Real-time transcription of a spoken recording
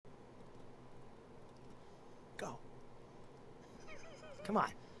Come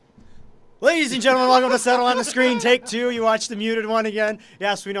on. Ladies and gentlemen, welcome to Settle on the Screen, take 2. You watched the muted one again.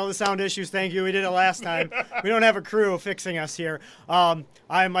 Yes, we know the sound issues. Thank you. We did it last time. We don't have a crew fixing us here. I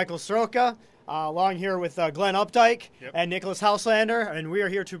am Michael Soroka, along here with Glenn Updike and Nicholas Houselander, and we are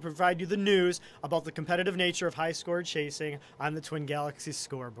here to provide you the news about the competitive nature of high-score chasing on the Twin Galaxies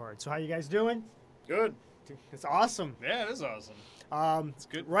scoreboard. So how you guys doing? Good. It's awesome. Yeah, it is awesome. It's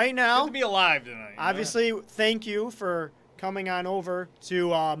good. Right now, good to be alive tonight. Obviously, thank you for coming on over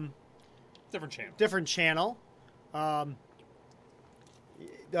to different channel.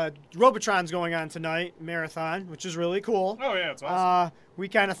 Robotron's going on tonight, marathon, which is really cool. Oh yeah, it's awesome. We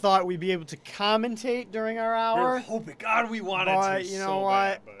kind of thought we'd be able to commentate during our hour. We're hoping, God, we wanted but to. You know so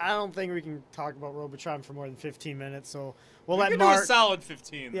what? Bad, I don't think we can talk about Robotron for more than 15 minutes. So we let can Mark do a solid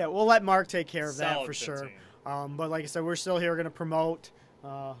 15. Yeah, we'll let Mark take care of that solid for 15. sure. But like I said, we're still here going to promote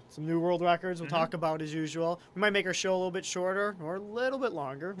some new world records we'll talk about as usual. We might make our show a little bit shorter or a little bit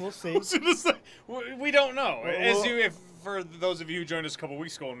longer. We'll see. I was gonna say, we don't know. For those of you who joined us a couple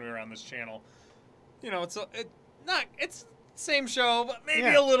weeks ago when we were on this channel, you know, it's same show, but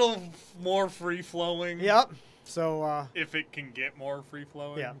maybe a little more free flowing. Yep. So if it can get more free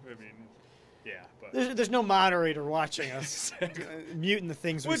flowing, yeah. I mean, yeah, but there's no moderator watching us muting the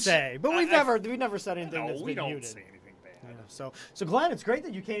things we say. But we've never said anything that's been muted. No, we don't say anything. Yeah, so Glenn, it's great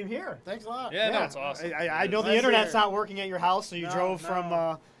that you came here. Thanks a lot. Yeah, no, it's awesome. I know the internet's not working at your house, so you drove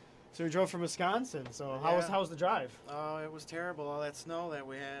from Wisconsin. So how was the drive? Oh, it was terrible. All that snow that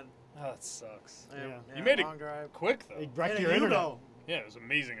we had. Oh, that sucks. Yeah. You made it drive. quick though. It wrecked your internet. Yeah, it was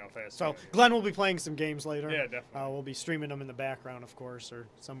amazing how fast. So Glenn will be playing some games later. Yeah, definitely. We'll be streaming them in the background, of course, or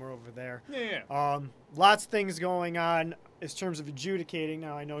somewhere over there. Yeah. Lots of things going on in terms of adjudicating.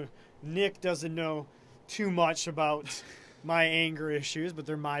 Now I know Nick doesn't know too much about my anger issues, but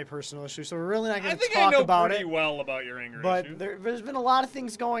they're my personal issues, so we're really not going to talk about it. I think I know pretty well about your anger but issues. There's been a lot of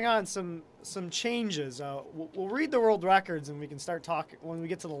things going on, some changes. We'll read the world records, and we can start talking. When we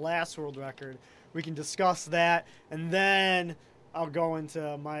get to the last world record, we can discuss that, and then I'll go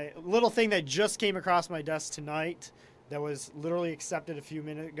into my little thing that just came across my desk tonight that was literally accepted a few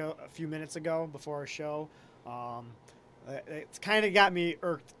minutes ago before our show. It's kind of got me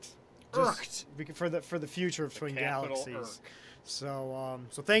irked. For the future of Twin Galaxies. So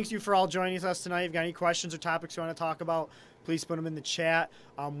thanks you for all joining us tonight. If you've got any questions or topics you want to talk about, please put them in the chat.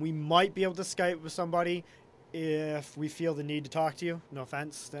 We might be able to Skype with somebody if we feel the need to talk to you. No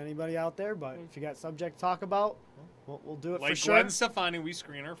offense to anybody out there, but if you got subject to talk about, we'll do it for sure. Like Gwen Stefani, we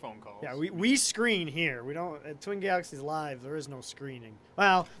screen our phone calls. Yeah, we screen here. We don't at Twin Galaxies Live. There is no screening.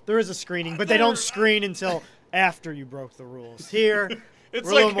 Well, there is a screening, but they don't screen until after you broke the rules. Here. It's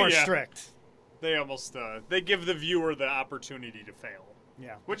we're a little more strict. They almost they give the viewer the opportunity to fail.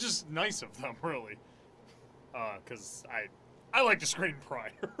 Yeah, which is nice of them, really. Because I like to screen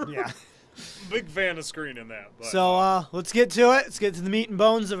prior. Yeah, big fan of screening that. But, so let's get to it. Let's get to the meat and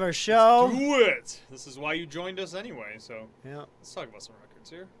bones of our show. Let's do it. This is why you joined us anyway. So yeah, let's talk about some records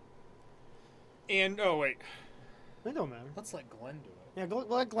here. And oh wait, it don't matter. Let's let Glenn do it. Yeah,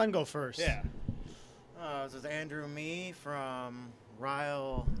 let Glenn go first. Yeah. This is Andrew Mee from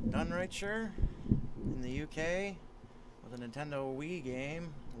Ryle Dunrightshire in the UK with a Nintendo Wii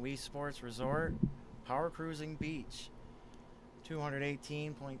game, Wii Sports Resort, Power Cruising Beach,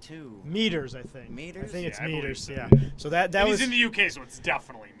 218.2 meters, I think. Meters? I think it's I meters. So. Yeah. So that was. He's in the UK, so it's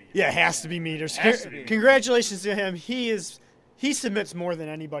definitely meters. Yeah, it has to be meters. Has to be. Congratulations to him. He submits more than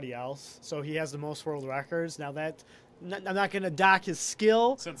anybody else, so he has the most world records. Now that. I'm not going to dock his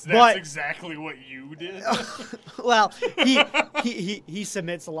skill. Since that's exactly what you did. Well, he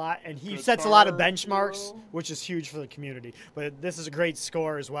submits a lot, and he sets a lot of benchmarks, which is huge for the community. But this is a great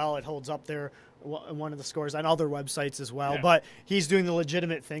score as well. It holds up there, one of the scores on other websites as well. Yeah. But he's doing the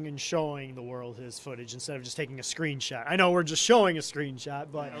legitimate thing and showing the world his footage instead of just taking a screenshot. I know we're just showing a screenshot,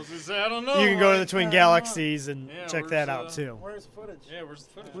 but I was gonna say, I don't know. You can go to the Twin Galaxies and check that out, too. Where's the footage? Yeah, where's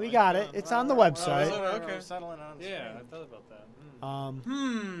the footage? We got it. It's on the website. Okay. Settling on Yeah, I thought about that.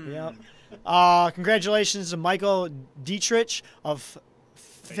 Yep. Congratulations to Michael Dietrich of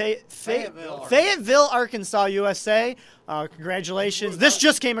Fayetteville, Arkansas, USA. Congratulations. This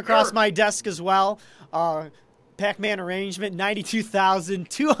just came across my desk as well. Pac-Man arrangement,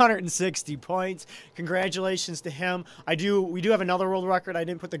 92,260 points. Congratulations to him. We do have another world record. I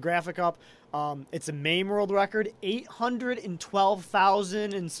didn't put the graphic up. It's a MAME world record,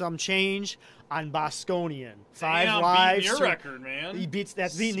 812,000 and some change on Bosconian. 5 lives. Your record, man.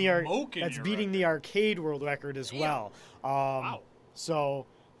 That's beating the arcade world record as well. Wow. So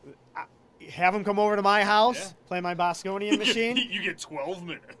have him come over to my house, Yeah. play my Bosconian machine. You get 12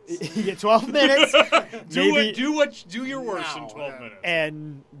 minutes. You get 12 minutes. maybe, Do your worst in Now, 12 minutes.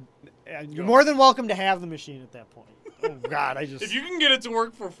 and you're more than welcome to have the machine at that point. Oh God, If you can get it to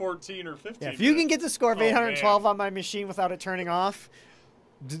work for 14 or 15 if you can minutes, get the score of Oh, 812 man. on my machine without it turning off,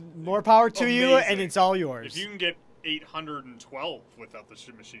 more power to you, and Amazing. it's all yours. If you can get 812 without the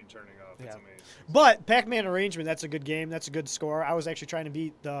machine turning off, it's Yeah. amazing. But Pac-Man Arrangement, that's a good game. That's a good score. I was actually trying to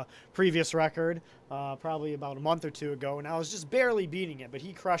beat the previous record probably about a month or two ago, and I was just barely beating it, but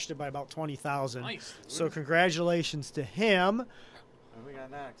he crushed it by about 20,000. Nice. Dude. So congratulations to him. What do we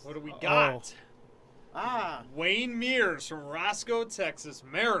got next? What do we got? Ah, Wayne Mears from Roscoe, Texas,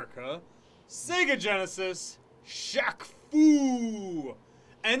 America. Sega Genesis, Shaq Fu.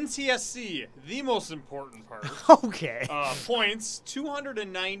 NTSC, the most important part. Okay. Points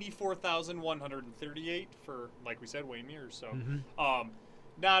 294,138 for, like we said, Wayne Mears. So,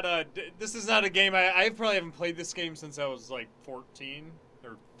 this is not a game. I probably haven't played this game since I was like 14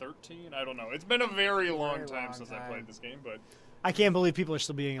 or 13. I don't know. It's been a very long time since I played this game, but I can't believe people are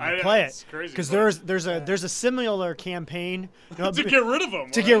still being able I to know, play it's it crazy, because but- there's a similar campaign to get rid of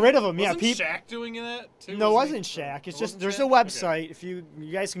them. to get rid of them. Yeah, Wasn't Shaq doing that too? No, it Wasn't wasn't he? Shaq. It's It just wasn't there's Shaq? a website. If you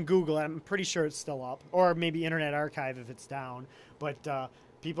guys can Google it, I'm pretty sure it's still up, or maybe Internet Archive if it's down. But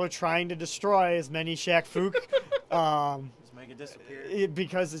people are trying to destroy as many Shaq Fu let's make it disappear.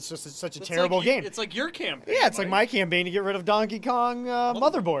 because it's just such a It's terrible like, game. It's like your campaign. Yeah, it's like Mike. my campaign to get rid of Donkey Kong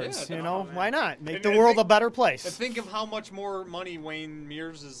motherboards. yeah, you no, know, man. why not make And- the and world think- a better place? And think of how much more money Wayne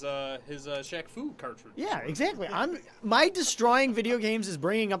Mears is his Shaq Fu cartridge. Yeah, exactly. My destroying video games is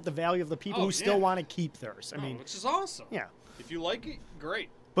bringing up the value of the people Oh, who still yeah. want to keep theirs. I mean, which is awesome. yeah. If you like it, great.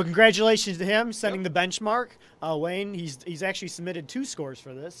 But congratulations to him setting Yep. the benchmark. Wayne, he's actually submitted 2 scores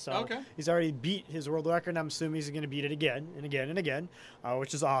for this, so Okay. he's already beat his world record. And I'm assuming he's going to beat it again and again and again,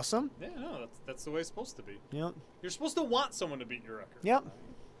 which is awesome. Yeah, no, that's the way it's supposed to be. Yep. You're supposed to want someone to beat your record. Yep.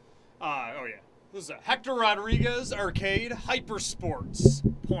 Oh yeah. This is Hector Rodriguez Arcade Hypersports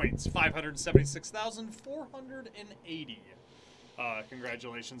points 576,480.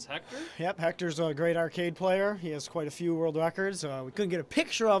 Congratulations, Hector. Yep. Hector's a great arcade player. He has quite a few world records. We couldn't get a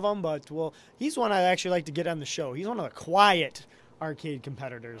picture of him, but he's one I'd actually like to get on the show. He's one of the quiet arcade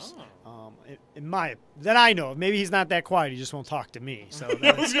competitors. That I know of. Maybe he's not that quiet. He just won't talk to me. So I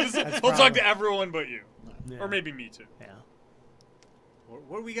that's, was gonna say, that's he'll talk probably- to everyone but you, yeah. or maybe me too. Yeah.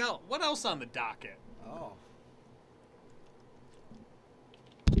 What do we got? What else on the docket? Oh.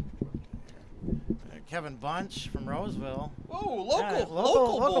 Kevin Bunch from Roseville. Whoa, Yeah,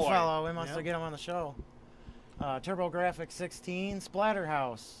 local boy. fellow. We must Yep. get him on the show. TurboGrafx 16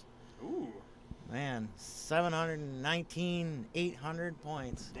 Splatterhouse. Ooh, Man, 719, 800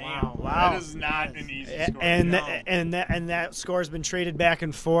 points. damn! Wow. That is not an easy score. And No. that score's been traded back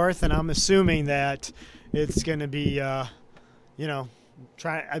and forth, and I'm assuming that it's going to be, I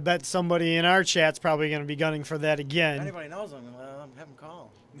bet somebody in our chat's probably going to be gunning for that If again. anybody knows him, have him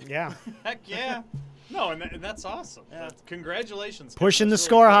call. Yeah, Heck yeah! No, and that's awesome. Yeah. Congratulations. Kevin. pushing the That's really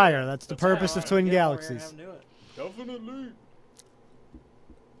score cool. higher. That's the That's purpose of awesome. Twin Get him over here and Galaxies. have him do it. Definitely.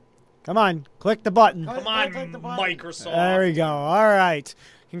 Come on, click the button. Come on, Click the button. Microsoft. There we go. All right.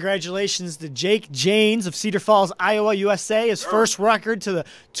 Congratulations to Jake Janes of Cedar Falls, Iowa, USA. His first record to the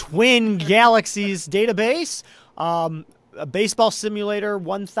Twin Galaxies database. A Baseball Simulator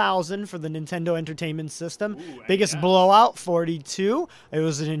 1000 for the Nintendo Entertainment System. Ooh, Biggest NES. blowout, 42. It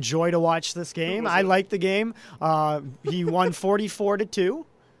was an joy to watch this game. was I it? liked the game. He won 44-2.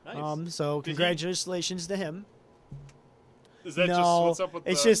 Nice. So Did he- congratulations to him. Is that just No, what's up with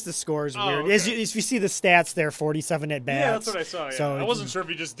it's the... just the score's Oh, weird. okay. As you see the stats there, 47 at bats. Yeah, that's what I saw. Yeah. So I wasn't sure if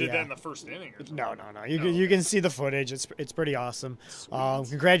he just did yeah. that in the first inning or something. No. You No, can, you can see the footage. It's pretty awesome.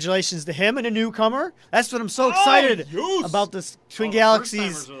 Congratulations to him and a newcomer. That's what I'm so excited yes! about this Twin Oh, the Galaxies.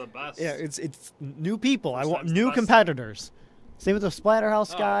 first-timers are the best. Yeah, it's new people. I First want time's new the best. competitors. Same with the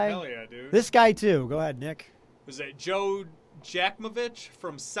Splatterhouse Oh, guy. hell yeah, dude. This guy too. Go ahead, Nick. Was that Joe Jakmovich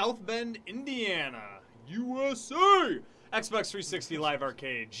from South Bend, Indiana, USA? Xbox 360 Live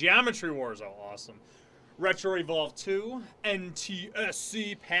Arcade, Geometry Wars, oh awesome. Retro Evolve 2,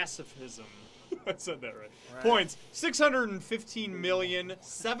 NTSC Pacifism. I said that right. Points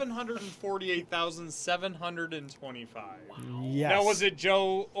 615,748,725. Yes. Now, was it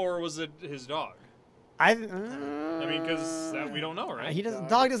Joe or was it his dog? I mean, because we don't know, right? he doesn't.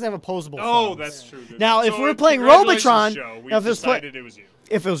 Dog doesn't have opposable. Oh, thumbs. that's true. Good Now, point. if So, we're playing congratulations, Robotron, Joe. We now if it's decided it was you.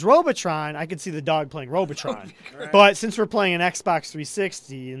 If it was Robotron, I could see the dog playing Robotron. But since we're playing an Xbox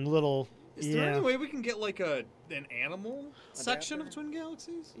 360 and little Is there any way we can get like an animal section of Twin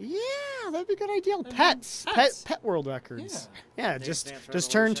Galaxies? Yeah, that'd be a good idea. Pets. Pet world records. Yeah,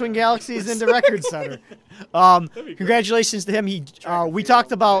 just turn Twin Galaxies into Record Center. Congratulations to him. We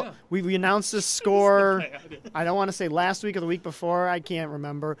talked about we announced this score. I don't want to say last week or the week before. I can't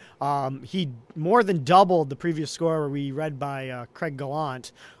remember. He more than doubled the previous score we read by Craig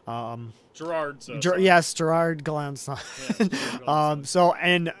Gallant. Gerard's yes, Gerard Gallant's son.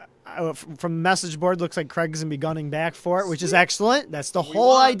 From the message board, looks like Craig's going to be gunning back for it, which is excellent. That's the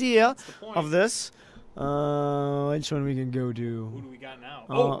whole idea of this. Which one we can go to? Who do we got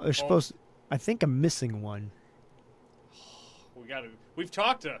now? I think I'm missing one. We've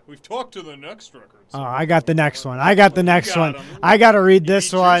talked to the next record. So I got the next one. I got to read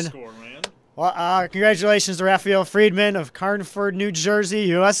this one. Score, man. Well, congratulations to Raphael Friedman of Carnford, New Jersey,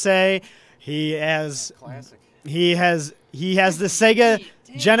 USA. He has the Sega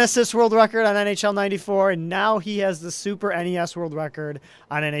Genesis world record on NHL 94, and now he has the Super NES world record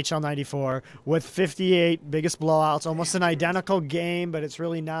on NHL 94 with 58 biggest blowouts. Almost an identical game, but it's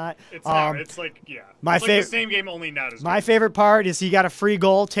really not. It's not. It's like the same game, only not as good. My favorite part is he got a free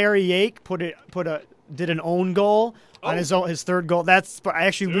goal. Terry Yake did an own goal on his third goal.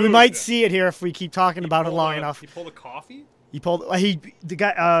 We might see it here if we keep talking about it long enough. He pulled a coffee.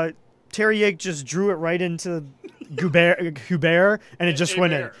 Terry Yake just drew it right into Hubert, and it just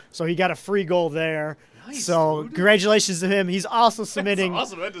went in. So he got a free goal there. Nice, so dude. Congratulations to him. He's also submitting. That's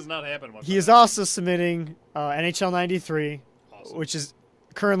awesome. That does not happen much. He is also submitting NHL 93, which is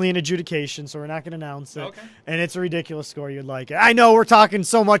currently in adjudication, so we're not going to announce it. Okay. And it's a ridiculous score. You'd like it. I know we're talking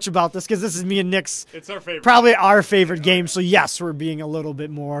so much about this because this is me and Nick's. It's our favorite. Probably our favorite game. So yes, we're being a little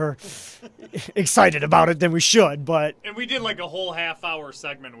bit more excited about it than we should. And we did like a whole half-hour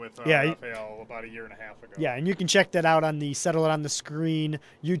segment with Raphael about a year and a half ago. Yeah, and you can check that out on the Settle It on the Screen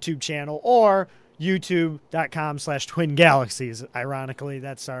YouTube channel or youtube.com/Twin Galaxies. Ironically,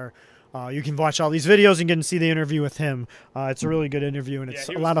 that's our. You can watch all these videos and get to see the interview with him. It's a really good interview, and it's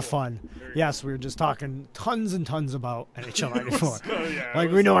a lot of fun. Yes, we were just talking tons and tons about NHL 94.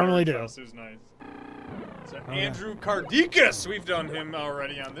 We normally do. It was nice. So Andrew Kardicus, we've done him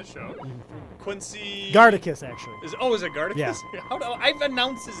already on this show. Quincy Gardicus, actually. Is it Gardicus? Yeah. I've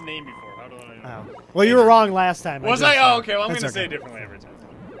announced his name before. How do I know? Well, you were wrong last time. Was I? Oh, okay. Well, I'm going to say it differently every time.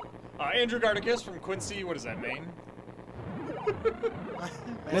 Andrew Gardicus from Quincy. What is that, Maine?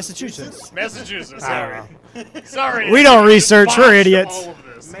 Massachusetts. Sorry. We don't research. We're idiots.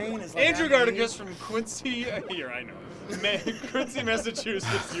 Andrew Gardicus from Quincy. Here, I know. Quincy,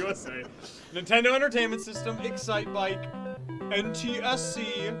 Massachusetts, USA. Nintendo Entertainment System, Excite Bike,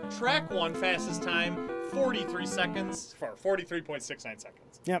 NTSC, Track 1 fastest time, 43 seconds, for 43.69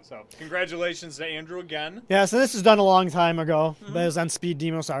 seconds. Yep. So, congratulations to Andrew again. Yeah, so this was done a long time ago. But it was on Speed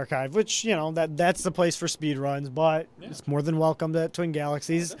Demos Archive, which, that's the place for speed runs, but it's more than welcome to Twin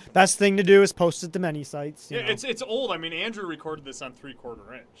Galaxies. Best thing to do is post it to many sites. It's old. I mean, Andrew recorded this on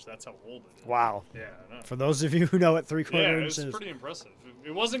 3/4 inch. That's how old it is. Wow. Yeah, I know. For those of you who know what 3/4 inch is. It's pretty impressive.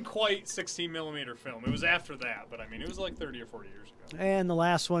 It wasn't quite 16mm film. It was after that, but I mean, it was like 30 or 40 years ago. And the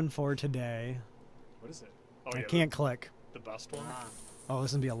last one for today. What is it? I can't click. The best one? Oh,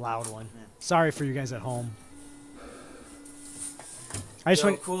 this is going to be a loud one. Sorry for you guys at home.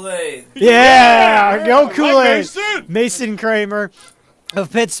 Kool-Aid. Yeah, go Kool-Aid. Mason Kramer of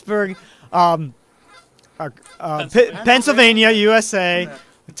Pittsburgh, Pennsylvania, USA.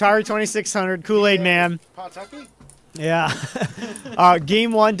 Atari 2600, Kool-Aid Man. Pawtucket? Yeah.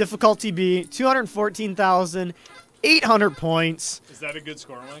 Game 1, difficulty B, 214,800 points. Is that a good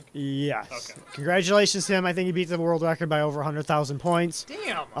score, Mike? Yes. Okay. Congratulations to him. I think he beat the world record by over 100,000 points.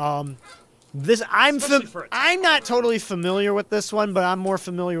 Damn. I'm not totally familiar with this one, but I'm more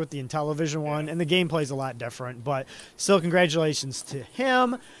familiar with the Intellivision one, and the gameplay's a lot different. But still, congratulations to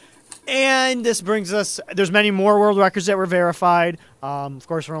him. And this brings us. There's many more world records that were verified. Of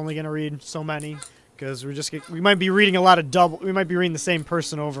course, we're only going to read so many because we might be reading a lot of double. We might be reading the same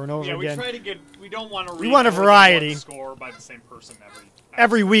person over and over again. Yeah, we try to get. We don't want to read. We want a variety. Score by the same person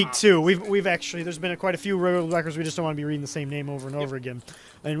every week too. We've actually there's been quite a few world records. We just don't want to be reading the same name over and over again.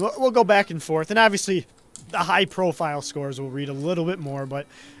 And we'll go back and forth. And obviously, the high-profile scores we'll read a little bit more. But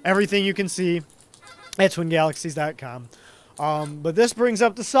everything you can see at TwinGalaxies.com. But this brings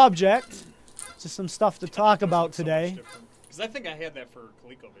up the subject. Just some stuff to talk about today. Because I think I had that for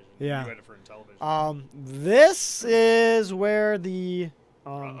ColecoVision. Yeah. You had it for Intellivision. This is where the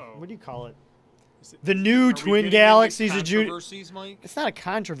what do you call it? The new Twin Galaxies controversies, Mike? It's not a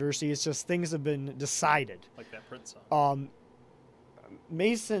controversy. It's just things have been decided. Like that Prince song.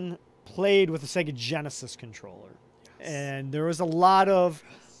 Mason played with a Sega Genesis controller, and there was a lot of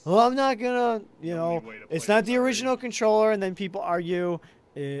well, I'm not gonna, the know, only way to it's play not the Atari. original controller, and then people argue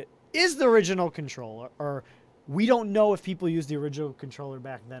it is the original controller, or we don't know if people used the original controller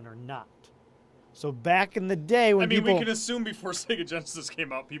back then or not. So back in the day when I mean, people, we can assume before Sega Genesis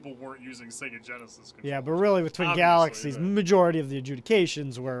came out, people weren't using Sega Genesis controllers. yeah, but really with Twin Obviously, Galaxies, but- majority of the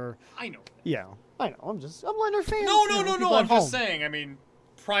adjudications were, I know. yeah, I know, I'm letting our fans. No, you know, people no. at I'm just home. saying. I mean,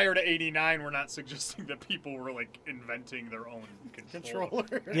 prior to '89, we're not suggesting that people were like inventing their own controller.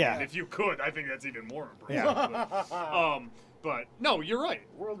 Yeah. And if you could, I think that's even more impressive. Yeah. But no, you're right.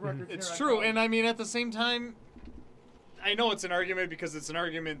 World records. It's true, and I mean, at the same time, I know it's an argument because it's an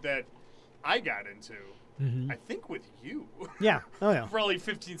argument that I got into. Mhm. I think with you. Yeah, oh yeah. Probably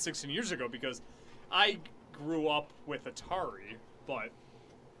 15, 16 years ago because I grew up with Atari, but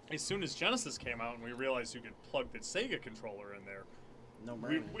as soon as Genesis came out and we realized you could plug the Sega controller in there, No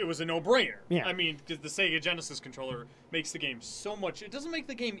brainer. it was a no-brainer. Yeah. I mean, because the Sega Genesis controller makes the game so much. It doesn't make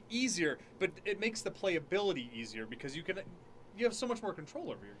the game easier, but it makes the playability easier because you have so much more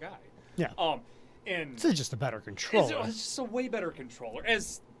control over your guy. Yeah. And It's just a better controller. it's just a way better controller,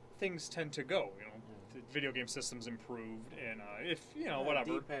 as things tend to go. The video game systems improved, and if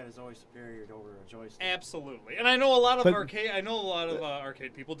whatever. D-pad is always superior over a joystick. Absolutely, and I know a lot of But-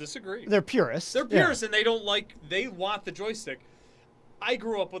 arcade people disagree. They're purists. They're yeah. purists, and they want the joystick. I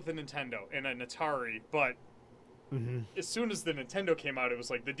grew up with a Nintendo and an Atari, but Mhm. as soon as the Nintendo came out, it was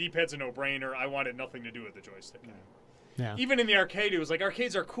like the D-pad's a no-brainer. I wanted nothing to do with the joystick anymore. Yeah. Even in the arcade, it was like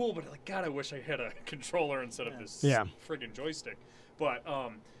arcades are cool, but like God, I wish I had a controller instead of this Yeah. friggin' joystick. But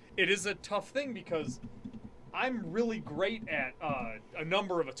it is a tough thing because I'm really great at a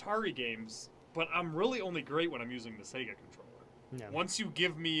number of Atari games, but I'm really only great when I'm using the Sega controller. Yeah. Once you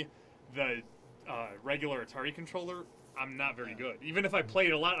give me the regular Atari controller, I'm not very good. Even if I play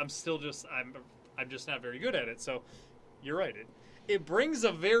it a lot, I'm just not very good at it. So you're right. It brings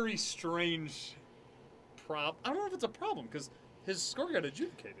a very strange problem. I don't know if it's a problem because his score got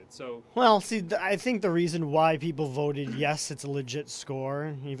adjudicated. So Well, see, I think the reason why people voted yes, it's a legit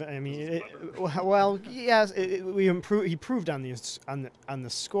score. Even I mean, This is well, yes, he proved on the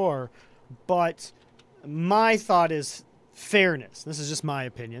score, but my thought is fairness. This is just my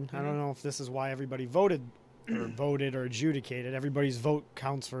opinion. I don't know if this is why everybody voted or adjudicated. Everybody's vote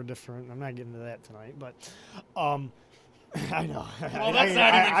counts for a different. I'm not getting to that tonight, but I know. Well, that's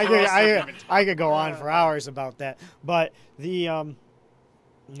not even for us to even talk I could go on for hours about that, but the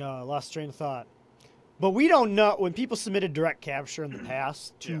lost train of thought. But we don't know when people submitted direct capture in the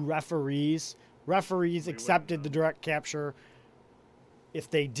past to Yeah. referees. Referees wouldn't accepted the know. direct capture if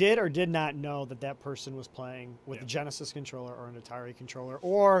they did or did not know that person was playing with Yeah. a Genesis controller or an Atari controller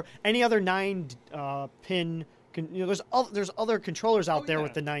or any other 9-pin. There's other controllers out there yeah.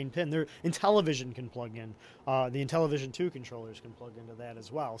 with the 9-pin. There Intellivision can plug in. The Intellivision 2 controllers can plug into that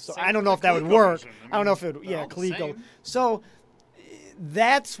as well. So Same I don't with know the if that would ColecoVision. work. I I don't know if mean, it would. they're Yeah, all the Coleco. same. So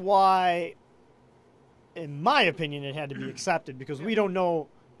that's why, in my opinion, it had to be accepted because we don't know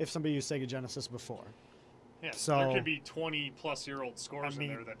if somebody used Sega Genesis before. yeah, So- there could be 20-plus-year-old scores I mean,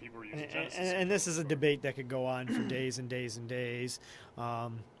 in there that people were using And, Genesis. and this is a controllers for. debate that could go on for days and days and days.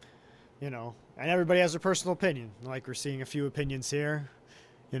 And everybody has their personal opinion. Like we're seeing a few opinions here.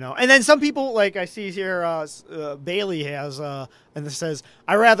 And then some people, like I see here, Bailey has, and it says,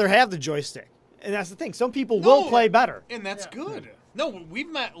 I rather have the joystick. And that's the thing. Some people will No, play better. And that's good. No, we've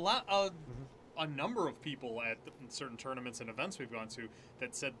met a number of people at certain tournaments and events we've gone to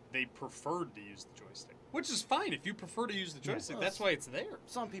that said they preferred to use the joystick, which is fine. If you prefer to use the joystick, that's why it's there.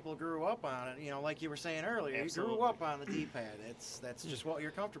 Some people grew up on it, like you were saying earlier. Absolutely. You grew up on the D-pad. That's just what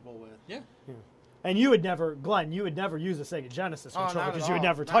you're comfortable with. Yeah. And you would never, Glenn, you would never use a Sega Genesis Oh, controller not because at you would all.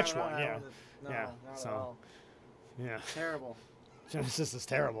 never Not touch at all. one. Yeah. No, Yeah, not so- at all. Yeah. Terrible. Genesis is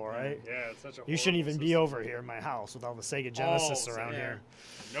terrible, right? Yeah, it's such a You shouldn't horrible even be system. over here in my house with all the Sega Genesis Oh, around yeah. here.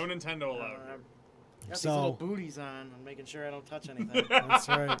 No Nintendo allowed. Got these So- little booties on. I'm making sure I don't touch anything. That's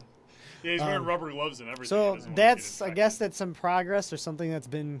right. Yeah, he's wearing rubber gloves and everything. He So doesn't want to that's, get I infected. guess, that's some progress or something that's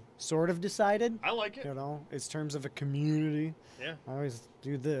been sort of decided. I like it. In terms of a community. Yeah. I always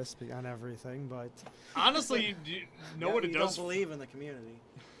do this on everything, but Honestly, you know what it you does? don't believe in the community.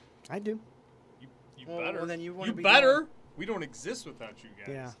 I do. You Well, better. well, then you wanna you be better. going- We don't exist without you guys.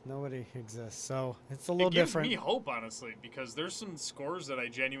 Yeah, nobody exists. So it's a little It gives different. me hope, honestly, because there's some scores that I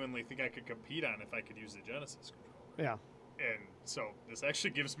genuinely think I could compete on if I could use the Genesis controller. Yeah, And so this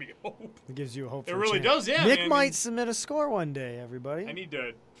actually gives me hope. it gives you a hope. It for a really chance. does, yeah, Nick man. might submit a score one day, everybody. I need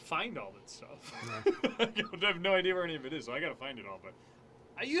to find all that stuff. I have no idea where any of it is, so I gotta find it all. But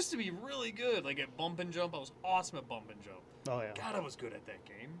I used to be really good, like at bump and jump. I was awesome at bump and jump. Oh yeah. God, I was good at that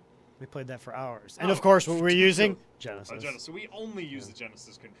game. We played that for hours. And, of course, what we're using? Genesis. Genesis. So we only use the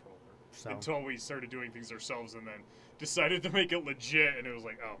Genesis controller So. until we started doing things ourselves and then decided to make it legit. And it was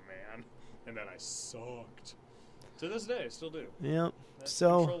like, oh, man. And then I sucked. To this day, I still do. Yep. That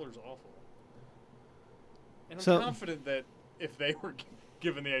So. controller's awful. And I'm confident that if they were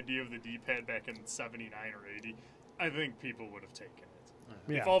given the idea of the D-pad back in 79 or 80, I think people would have taken it.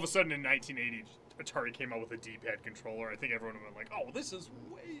 Yeah. If all of a sudden in 1980 Atari came out with a D-pad controller, I think everyone would have been like, oh, this is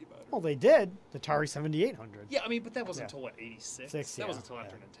way better. Well, they did. The Atari 7800. Yeah, I mean, but that wasn't Yeah. until, what, 86? Six, That yeah, wasn't until yeah.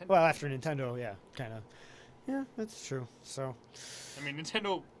 after Nintendo. Well, after Nintendo, yeah, kind of. Yeah, that's true. So. I mean,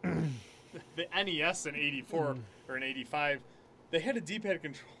 Nintendo, the NES in 84 or in 85, they had a D-pad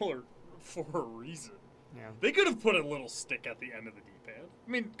controller for a reason. Yeah. They could have put a little stick at the end of the D-pad.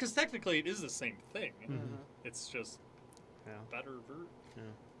 I mean, because technically it is the same thing. It's just better version. Yeah.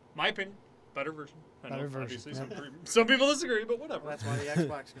 My opinion, better version. I Better know, version, obviously, yeah. some people disagree, but whatever. Well, that's why the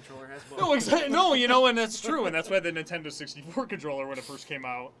Xbox controller has both. No, exactly. No, you know, and that's true, and that's why the Nintendo 64 controller, when it first came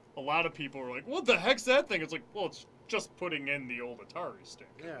out, a lot of people were like, "What the heck's that thing?" It's like, well, it's just putting in the old Atari stick.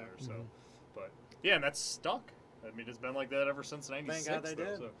 In Yeah. there, so, but yeah, and that's stuck. I mean, it's been like that ever since '96. Thank God they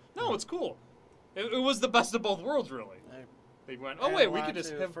did. So. No, it's cool. It was the best of both worlds, really. They went, oh wait, we could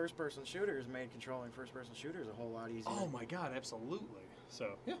just have first-person shooters made controlling first-person shooters a whole lot easier. Oh my God, absolutely.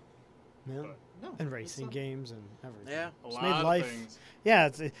 So yeah. Yeah. But, no, And racing games and everything. Yeah. A It's lot made of life. things. Yeah,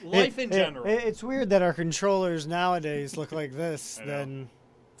 Life in general. It's weird that our controllers nowadays look like this. I know. Then,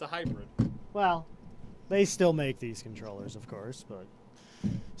 It's a hybrid. well, they still make these controllers, of course, but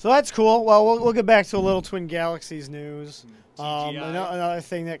so that's cool. Well, we'll get back to a little Twin Galaxies news. TGI. Another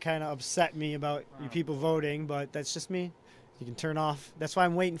thing that kind of upset me about you people voting, but that's just me. You can turn off. That's why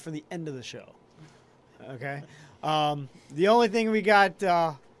I'm waiting for the end of the show. Okay. The only thing we got,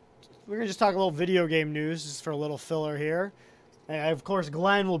 we're gonna just talk a little video game news, just for a little filler here. And of course,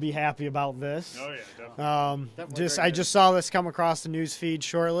 Glenn will be happy about this. Oh yeah, definitely. Definitely I very just saw this come across the news feed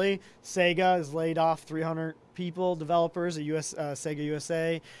shortly. Sega has laid off 300 people, developers at Sega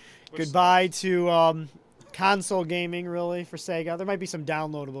USA. Which Goodbye to console gaming, really, for Sega. There might be some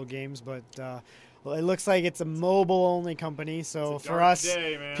downloadable games, but well, it looks like it's a mobile-only company. So It's a for dark us,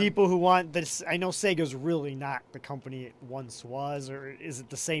 day, man. people who want this, I know Sega's really not the company it once was, or is it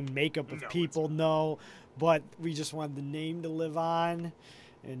the same makeup of No, it's people? No, but we just wanted the name to live on,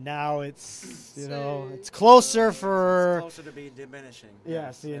 and now it's it's closer for. It's closer to be diminishing.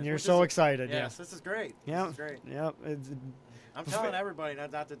 Yes, and you're which so is- excited. Yes, this is great. Yeah. This is great. Yep. It's, I'm telling everybody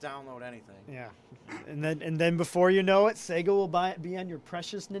not to download anything. yeah. And then before you know it, Sega will be on your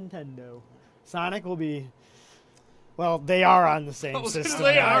precious Nintendo. Sonic will be. Well, they are on the same system.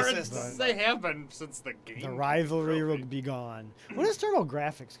 They now, are. but They have been since the game. the rivalry will be gone. When is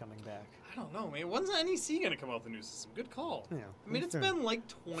TurboGrafx coming back? I don't know, man. When's the NEC going to come out with the new system? Good call. Yeah. I mean, it's been like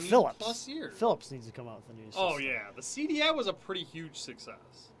 20 Philips. plus years. Philips needs to come out with a new system. Oh yeah, the CDI was a pretty huge success.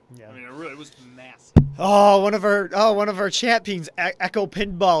 Yeah. I mean, it was massive. Oh, one of our champions, Echo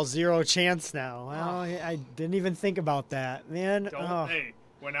Pinball, zero chance now. Well, I didn't even think about that, man. Don't. Hey,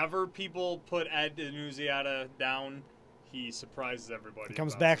 whenever people put Ed Annunziata down, he surprises everybody.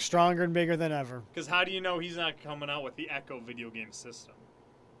 Comes back stronger and bigger than ever. Because how do you know he's not coming out with the Echo video game system?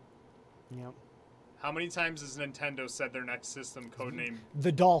 Yep. How many times has Nintendo said their next system codename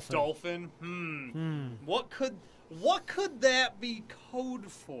The Dolphin. Dolphin? What could that be code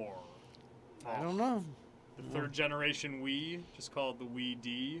for? I don't know. The third generation Wii, just called the Wii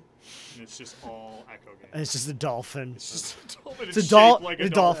D, and it's just all Echo games. It's just a dolphin. It's just a dolphin. It's a shaped like a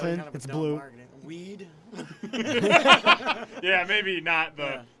dolphin. Kind of a It's dumb blue. marketing. Weed. Yeah, maybe not the.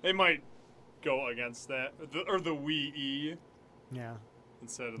 Yeah. They might go against that, or the Wii E Yeah.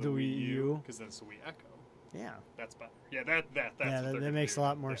 instead of The the Wii Wii U. U, because then it's the Wii Echo. Yeah. That's better. Yeah, that's Yeah, what they're that gonna makes do. a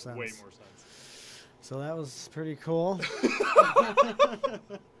lot more Yeah, sense. Way more sense. So that was pretty cool.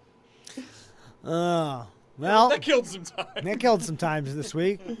 Well, That killed some time. that killed some times this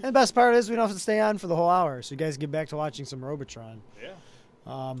week. And the best part is we don't have to stay on for the whole hour, so you guys get back to watching some Robotron.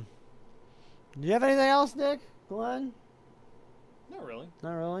 Yeah. Do you have anything else, Nick? Glenn? Not really.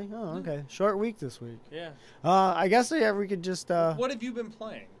 Not really. Oh, okay. Short week this week. Yeah. I guess we could just. What have you been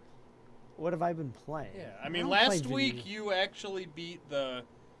playing? What have I been playing? Yeah, I mean, don't last play week video- you actually beat the.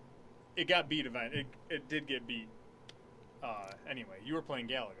 It got beat event. It did get beat. Anyway, you were playing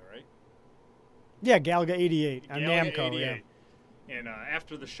Galaga, right? Yeah, Galaga 88 on Galaga Namco. 88. And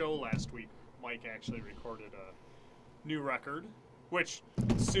after the show last week, Mike actually recorded a new record, which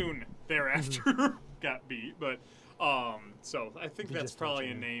soon thereafter got beat. But so I think You that's just probably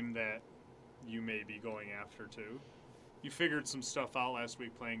a mentioned it. name that you may be going after too. You figured some stuff out last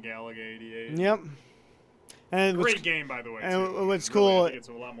week playing Galaga 88. Yep. And Great game, by the way. and too. what's Really, cool- I think it's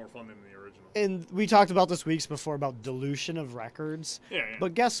a lot more fun than the original. And we talked about this weeks before about dilution of records. Yeah.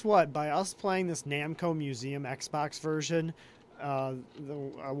 But guess what? By us playing this Namco Museum Xbox version,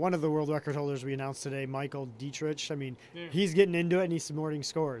 one of the world record holders we announced today, Michael Dietrich, I mean, Yeah. he's getting into it and he's submitting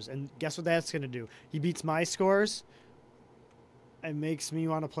scores. And guess what that's going to do? He beats my scores and makes me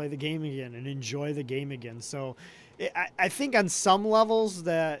want to play the game again and enjoy the game again. So I think on some levels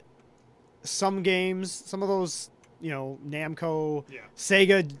that some games, some of those, Namco, Yeah.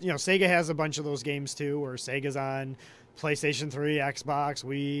 Sega, Sega has a bunch of those games too, where Sega's on PlayStation 3, Xbox,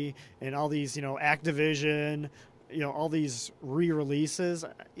 Wii, and all these, Activision, all these re-releases.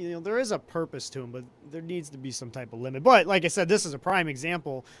 There is a purpose to them, but there needs to be some type of limit. But like I said, this is a prime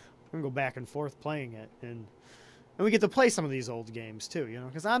example. I'm gonna go back and forth playing it, and we get to play some of these old games too,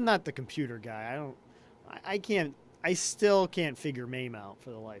 because I'm not the computer guy. I still can't figure MAME out for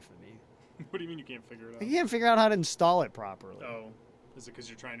the life of me. What do you mean you can't figure it I out? can't figure out how to install it properly. Oh, is it because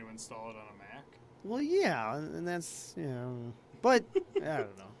you're trying to install it on a Mac? Well, yeah, and that's, but I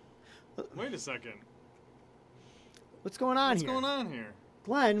don't know. Wait a second. What's going on What's here? going on here?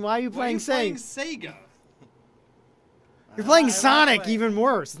 Glenn, why are you Why are playing you playing Sega? Sega? You're playing I Sonic, play- even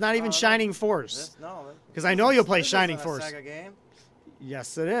worse. It's not even no, Shining Force. No, Because I know you'll play this Shining isn't Force. A Sega game.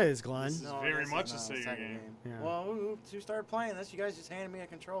 Yes, it is, Glenn. This is very this much a not Sega game. Yeah. Well, who started playing this? You guys just handed me a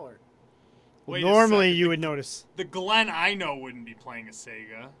controller. Wait a Normally, second. you would notice. The Glenn I know wouldn't be playing a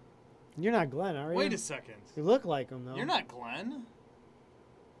Sega. You're not Glenn, are you? Wait a second. You look like him, though. You're not Glenn?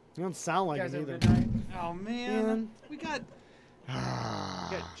 You don't sound like You guys him have a either. good night? Oh, man. Man. We got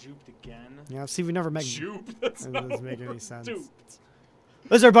duped again. Yeah, see, we never met. Duped? That's That not doesn't a make any word. sense. Duped.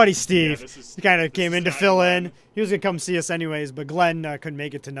 This is our buddy Steve. this is- He kind of this came is in to Scott fill and in. Glenn. He was going to come see us anyways, but Glenn couldn't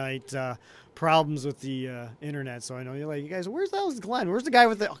make it tonight. Problems with the internet. So I know you're like, you guys, where's the hell's Glenn? Where's the guy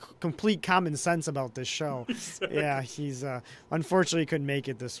with the complete common sense about this show? Yeah, he's unfortunately couldn't make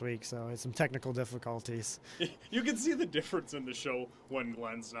it this week, so it's some technical difficulties. You can see the difference in the show when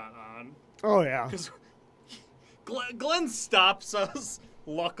Glenn's not on. Oh, yeah. Because Glenn stops us,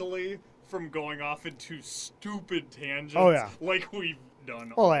 luckily, from going off into stupid tangents. Oh, yeah. Like we've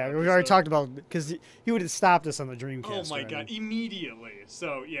done. Oh, all yeah. We already episode. talked about because he would have stopped us on the Dreamcast. Oh my already. god! Immediately.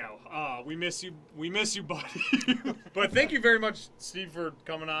 So yeah, we miss you. We miss you, buddy. But thank you very much, Steve, for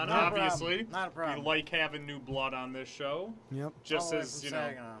coming on. Not a obviously, problem. Not a problem. We like having new blood on this show. Yep. Just All the way as from you know,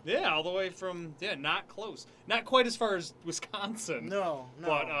 Saginaw. yeah, all the way from not close, not quite as far as Wisconsin. No.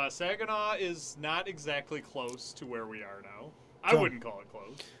 But Saginaw is not exactly close to where we are now. I So- wouldn't call it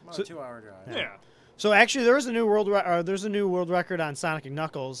close. About So- a 2-hour drive. Yeah. So actually, there was a new world record on Sonic and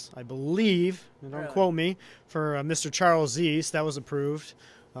Knuckles, I believe. And don't Really? quote me, for Mr. Charles East. That was approved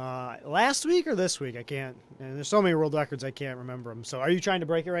last week or this week. I can't. And there's so many world records I can't remember them. So are you trying to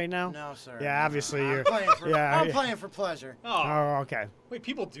break it right now? No, sir. Yeah, no. obviously I'm you're- playing for, yeah, I'm yeah. playing for pleasure. Oh, Oh, okay. wait,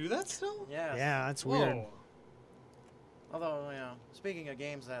 people do that still? Yes. Yeah, that's Whoa. weird. Although, speaking of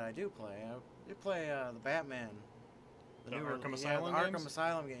games that I do play, I do play the Batman. The newer- Arkham yeah, Asylum the Arkham games?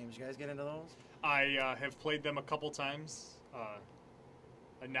 Asylum games. You guys get into those? I have played them a couple times.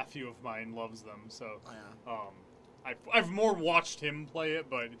 A nephew of mine loves them, so Oh, yeah. I've more watched him play it,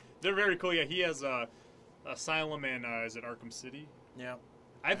 but they're very cool. Yeah, he has Asylum and is it Arkham City? Yep.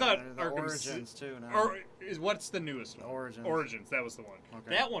 I thought the Arkham Origins too. Now. Or is what's the newest one? Origins. Origins, that was the one. Okay.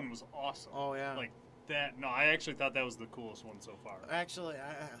 That one was awesome. Oh yeah. Like that. No, I actually thought that was the coolest one so far. Actually,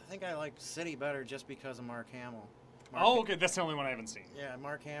 I think I like City better just because of Mark Hamill. Oh, okay. That's the only one I haven't seen. Yeah,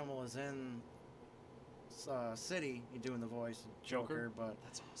 Mark Hamill is in City. He's doing the voice of Joker? but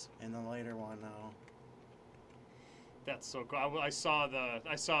That's awesome. in the later one now. That's so cool. I saw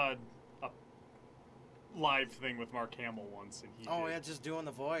a live thing with Mark Hamill once, and he Oh did, yeah, just doing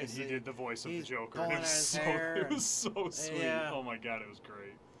the and voice. he did the voice of the he's Joker. pulling And at his it hair was so sweet. Yeah. Oh my god, it was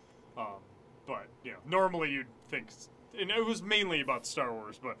great. But normally you'd think, and it was mainly about Star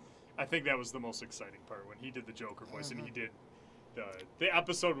Wars, but I think that was the most exciting part when he did the Joker voice, and he did the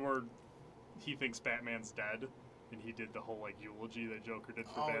episode where he thinks Batman's dead. And he did the whole eulogy that Joker did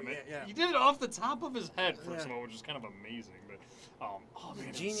for Oh, Batman. yeah. He did it off the top of his head first Yeah. of all, which is kind of amazing. But oh man, it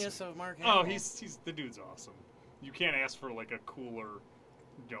was Genius so- of Mark Hamill. Oh, he's the dude's awesome. You can't ask for a cooler,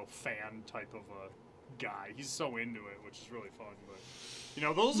 fan type of a guy. He's so into it, which is really fun.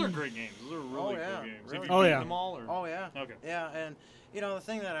 But those are great games. Those are really yeah, cool games. really Have you cool. Oh, beaten yeah. them all? Or? Oh yeah. Okay. Yeah, and the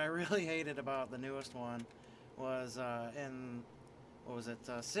thing that I really hated about the newest one was in what was it?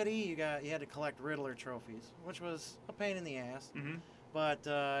 City. You had to collect Riddler trophies, which was a pain in the ass. Mm-hmm. But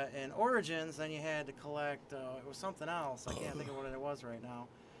in Origins, then you had to collect. It was something else. I can't think of what it was right now.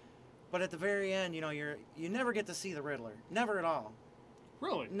 But at the very end, you never get to see the Riddler. Never at all.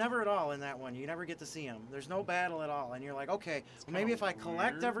 Really? Never at all in that one. You never get to see them. There's no battle at all. And you're like, okay, well, maybe if I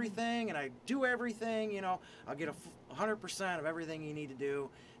collect weird. everything and I do everything, you know, I'll get 100% of everything you need to do.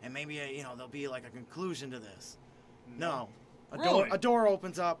 And maybe, you know, there'll be like a conclusion to this. No. A door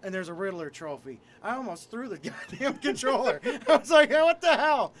opens up and there's a Riddler trophy. I almost threw the goddamn controller. I was like, hey, what the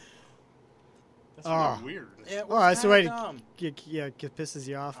hell? That's really weird. It Oh, was that's the way dumb. it pisses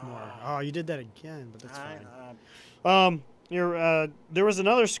you off more. Oh, you did that again, but that's I- fine. There was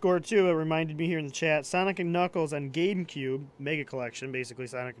another score too that reminded me here in the chat. Sonic and Knuckles on GameCube Mega Collection. Basically,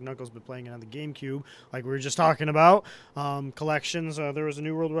 Sonic and Knuckles been playing it on the GameCube, like we were just talking about. Collections. There was a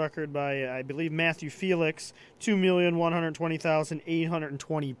new world record by I believe Matthew Felix,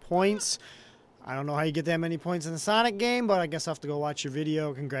 2,120,820 points. I don't know how you get that many points in the Sonic game, but I guess I'll have to go watch your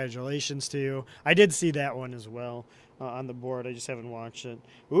video. Congratulations to you. I did see that one as well on the board. I just haven't watched it.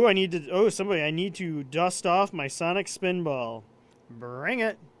 Ooh, I need to dust off my Sonic Spinball. Bring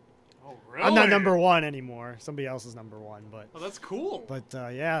it. Oh, really? I'm not number one anymore. Somebody else is number one, but. Oh, that's cool. But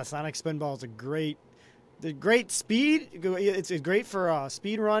yeah, Sonic Spinball is the great speed. It's great for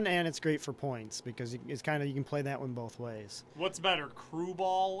speed run and it's great for points because it's kind of you can play that one both ways. What's better, Crew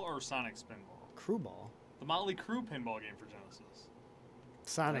Ball or Sonic Spinball? Crew Ball. The Motley Crue pinball game for Genesis.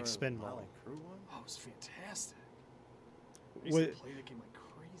 Sonic Spinball. Motley Crue one? Oh, it was fantastic. I used to play that game like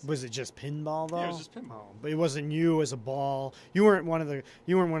crazy. Was it just pinball though? Yeah, it was just pinball. Oh, but it wasn't you as a ball. You weren't one of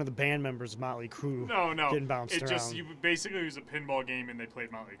the band members of Motley Crue. No. Getting bounced it around. just basically it was a pinball game and they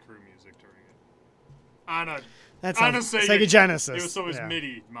played Motley Crue music during it. That's on a Sega Genesis. It was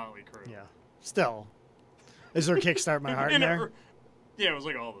MIDI Motley Crue. Yeah. Still. Is there Kickstart My Heart in there? Yeah, it was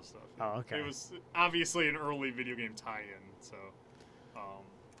like all the stuff. Oh, okay. It was obviously an early video game tie-in, so,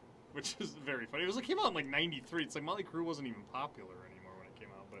 which is very funny. It came out in like '93. It's like Motley Crue wasn't even popular anymore when it came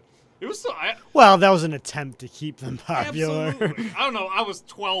out, but it was still. Well, that was an attempt to keep them popular. Absolutely. I don't know. I was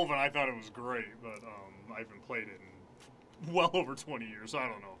 12 and I thought it was great, but I haven't played it in well over 20 years, so I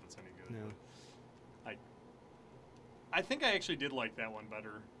don't know if it's any good. No. I think I actually did like that one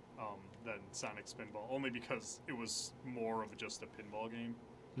better than Sonic Spinball, only because it was more of just a pinball game.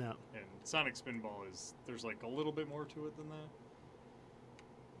 No. And Sonic Spinball there's like a little bit more to it than that.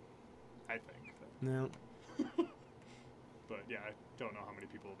 I think. No. But yeah, I don't know how many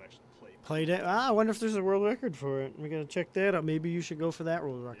people have actually Played it. I wonder if there's a world record for it. We gotta check that out. Maybe you should go for that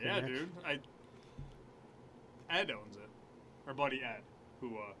world record. Yeah, next. dude. Ed owns it. Our buddy Ed,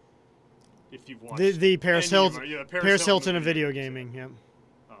 who, if you've watched the Paris Hilton, yeah, Paris Hilton of video gaming. Yep.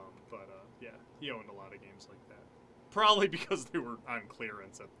 Yeah, he owned a lot of games like that. Probably because they were on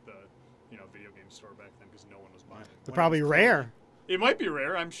clearance at the, video game store back then because no one was buying them. They're probably rare. It might be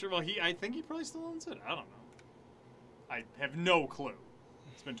rare, I'm sure. Well, I think he probably still owns it. I don't know. I have no clue.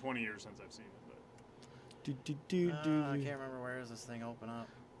 It's been 20 years since I've seen it, but I can't remember where does this thing open up.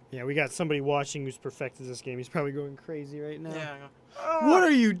 Yeah, we got somebody watching who's perfected this game. He's probably going crazy right now. Yeah. What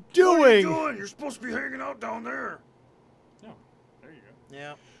are you doing? You're supposed to be hanging out down there. no. There you go.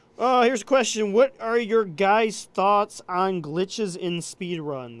 Yeah. Here's a question. What are your guys' thoughts on glitches in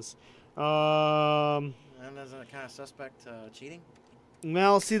speedruns? And is it kind of suspect cheating?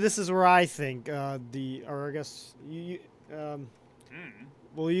 Well, see, this is where I think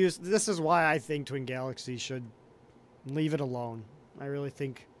this is why I think Twin Galaxy should leave it alone. I really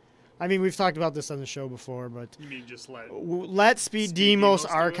think. I mean, we've talked about this on the show before, but You mean just let Speed Speed Demos Demos do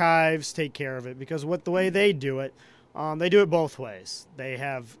it? Archives take care of it because the way they do it both ways. They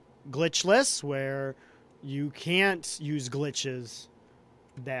have glitchless where you can't use glitches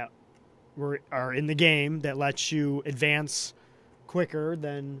that are in the game that lets you advance quicker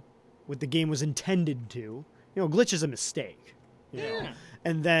than what the game was intended to. Glitch is a mistake. You know? Yeah.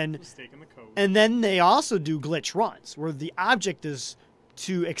 And then Mistake in the code. and then they also do glitch runs where the object is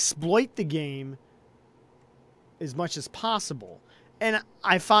to exploit the game as much as possible. And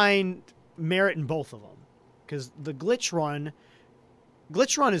I find merit in both of them because the glitch run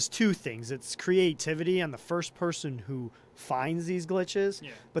is two things. It's creativity on the first person who finds these glitches,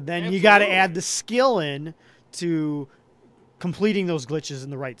 Yeah. but then you got to Absolutely. add the skill in to completing those glitches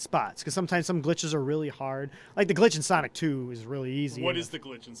in the right spots because sometimes some glitches are really hard. Like the glitch in Sonic 2 is really easy. What is the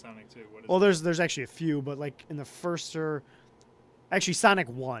glitch in Sonic 2? What is Well, it? there's actually a few, but like in the first actually Sonic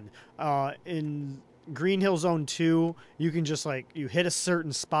 1, in Green Hill Zone 2, you can just you hit a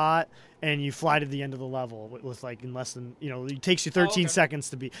certain spot and you fly to the end of the level with like in less than, it takes you 13 okay.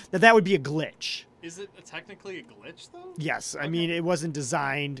 seconds to be. That would be a glitch. Is it technically a glitch, though? Yes, I Okay. mean it wasn't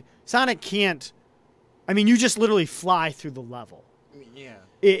designed. Sonic can't. I mean, you just literally fly through the level. Yeah.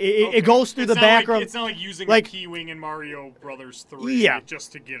 It goes through It's the not background. it's not like using like- a P-Wing in Mario Brothers 3 Yeah.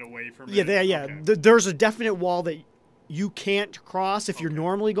 just to get away from it. Yeah, Okay. there's a definite wall that you can't cross if you're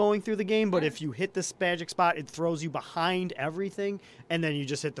normally going through the game, but if you hit this magic spot, it throws you behind everything, and then you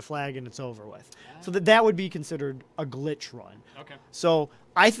just hit the flag and it's over with. So that would be considered a glitch run. Okay. So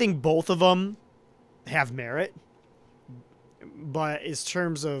I think both of them have merit, but in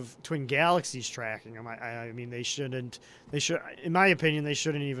terms of Twin Galaxies tracking them, I mean, they should, in my opinion, they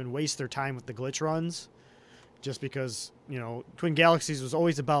shouldn't even waste their time with the glitch runs, just because, you know, Twin Galaxies was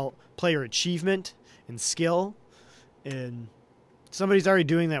always about player achievement and skill, and somebody's already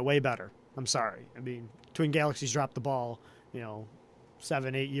doing that way better. I'm sorry. I mean, Twin Galaxies dropped the ball, you know,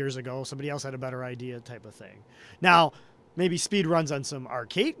 7-8 years ago. Somebody else had a better idea type of thing. Now, maybe speed runs on some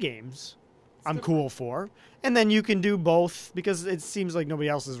arcade games I'm cool for. And then you can do both because it seems like nobody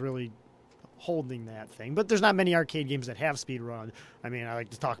else is really holding that thing. But there's not many arcade games that have speed run. I mean, I like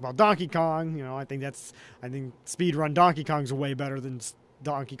to talk about Donkey Kong. You know, I think speed run Donkey Kong's way better than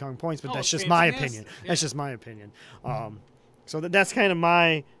Donkey Kong Points, but that's just my opinion. Yeah. That's just my opinion. So that's kind of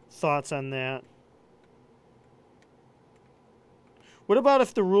my thoughts on that. What about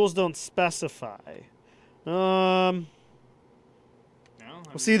if the rules don't specify? Well,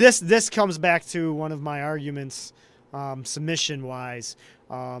 see, this comes back to one of my arguments, submission-wise.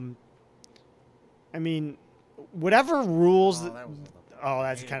 I mean, whatever rules...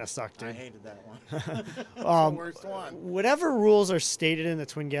 that's kind of sucked, dude. I hated that one. That's the worst one. Whatever rules are stated in the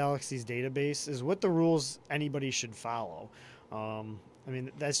Twin Galaxies database is what the rules anybody should follow. I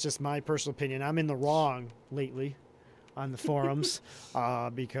mean, that's just my personal opinion. I'm in the wrong lately on the forums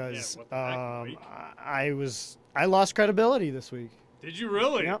because I lost credibility this week. Did you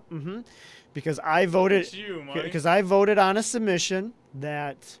really? Yep. Because I voted. Because I voted on a submission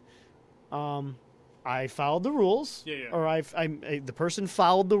that I followed the rules. Or the person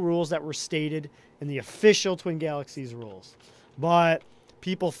followed the rules that were stated in the official Twin Galaxies rules, but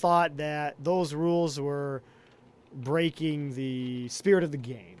people thought that those rules were breaking the spirit of the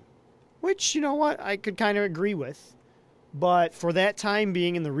game, which, you know what, I could kind of agree with. But for that time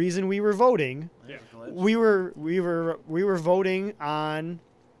being, and the reason we were voting, we were voting on,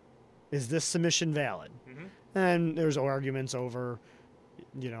 is this submission valid? And there's arguments over,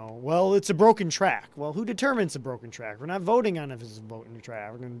 you know, well, it's a broken track. Well, who determines a broken track? We're not voting on if it's a broken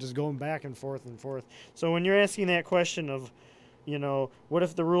track. We're going to just going back and forth and forth. So when you're asking that question of, you know, what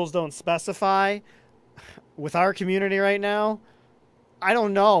if the rules don't specify? With our community right now, I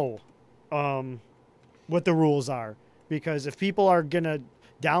don't know what the rules are. Because if people are going to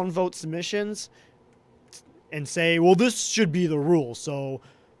downvote submissions and say, well, this should be the rule, so,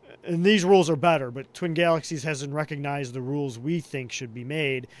 and these rules are better, but Twin Galaxies hasn't recognized the rules we think should be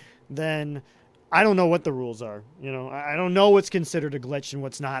made, then I don't know what the rules are. You know, I don't know what's considered a glitch and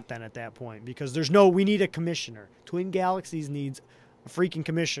what's not then at that point, because we need a commissioner. Twin Galaxies needs a freaking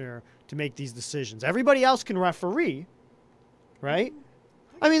commissioner to make these decisions. Everybody else can referee, right?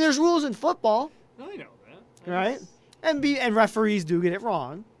 I mean, there's rules in football. I know that. Right? And referees do get it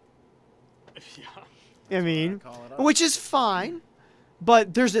wrong. Yeah. I mean, which is fine,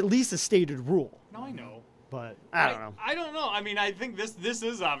 but there's at least a stated rule. No, I know. But I don't know. I don't know. I mean, I think this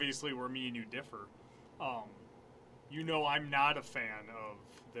is obviously where me and you differ. You know, I'm not a fan of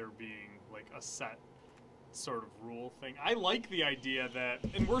there being like a set sort of rule thing. I like the idea that,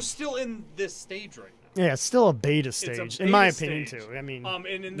 and we're still in this stage right now. Yeah, it's still a beta stage, in my opinion, too. I mean,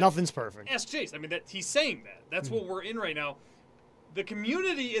 nothing's perfect. Ask Chase. I mean, he's saying that. That's what we're in right now. The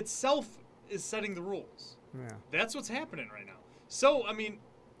community itself is setting the rules. Yeah. That's what's happening right now. So, I mean,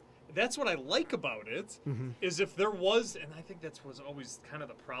 that's what I like about it, is if there was, and I think that was always kind of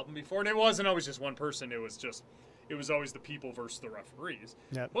the problem before, and it wasn't always just one person. It was always the people versus the referees.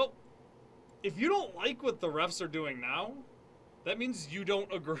 Yep. Well, if you don't like what the refs are doing now, that means you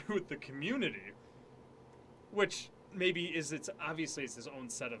don't agree with the community. Which maybe is obviously it's its own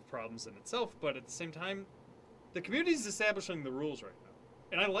set of problems in itself, but at the same time, the community is establishing the rules right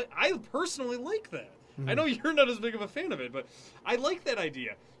now, and I personally like that. I know you're not as big of a fan of it, but I like that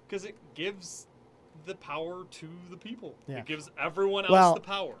idea because it gives the power to the people. Yeah. It gives everyone else the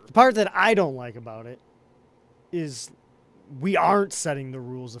power. The part that I don't like about it is we aren't setting the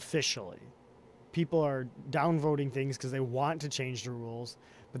rules officially. People are downvoting things because they want to change the rules,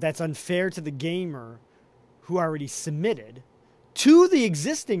 but that's unfair to the gamer who already submitted to the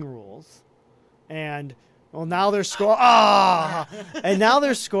existing rules, and now their score and now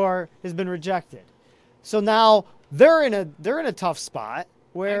their score has been rejected. So now they're in a tough spot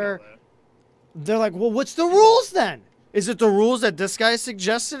where they're like, well, what's the rules then? Is it the rules that this guy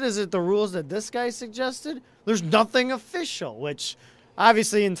suggested? Is it the rules that this guy suggested? There's nothing official, which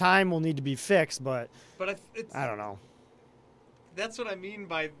obviously in time will need to be fixed, but I don't know. That's what I mean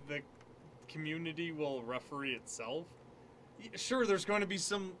by the community will referee itself. sure, there's going to be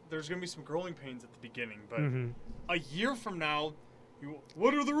some growing pains at the beginning, but a year from now,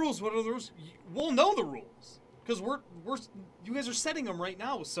 what are the rules? What are the rules? We'll know the rules because you guys are setting them right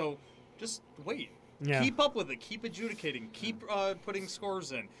now. So just wait. Yeah. Keep up with it. Keep adjudicating. Keep putting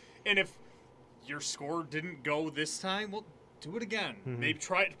scores in. And if your score didn't go this time, well, do it again. Maybe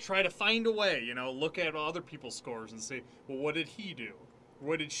try to find a way. Look at other people's scores and say, well, what did he do?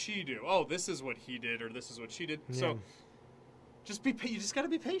 What did she do? Oh, this is what he did, or this is what she did. Yeah. So you just got to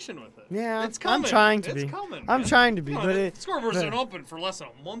be patient with it. Yeah, it's coming. I'm trying to be. I'm trying to be, but the scoreboard's been open for less than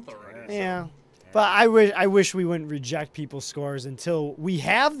a month already. Yeah. So. But I wish we wouldn't reject people's scores until we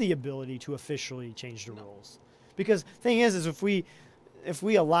have the ability to officially change the rules. Because the thing is if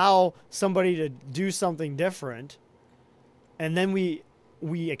we allow somebody to do something different, and then we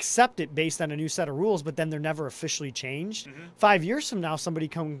accept it based on a new set of rules, but then they're never officially changed. 5 years from now, somebody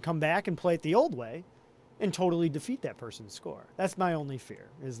come back and play it the old way and totally defeat that person's score. That's my only fear,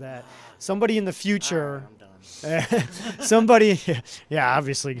 is that somebody in the future... somebody,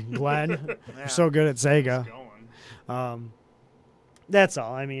 obviously, Glenn, you're so good at Sega. That's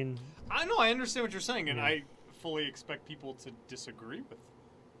all. I mean, I know, I understand what you're saying, and I fully expect people to disagree with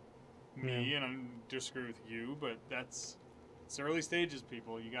me and I disagree with you, but it's early stages,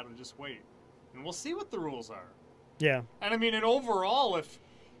 people. You got to just wait, and we'll see what the rules are. Yeah. And I mean, and overall, if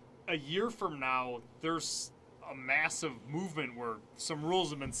a year from now there's a massive movement where some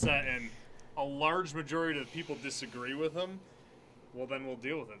rules have been set and a large majority of the people disagree with them, well, then we'll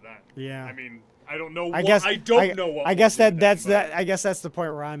deal with it then. Yeah. I mean, I don't know. I guess that's the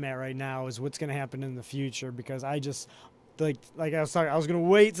point where I'm at right now, is what's going to happen in the future, because I just like I was going to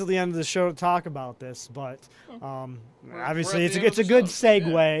wait till the end of the show to talk about this, but obviously it's a good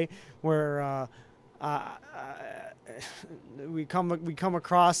segue where we come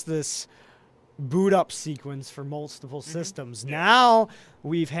across this boot up sequence for multiple systems. Yeah. Now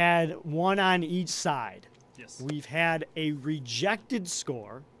we've had one on each side. Yes. We've had a rejected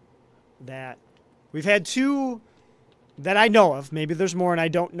score that we've had two that I know of. Maybe there's more and I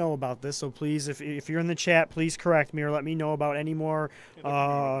don't know about this. So please, if you're in the chat, please correct me or let me know about any more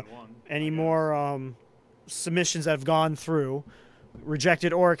submissions that have gone through,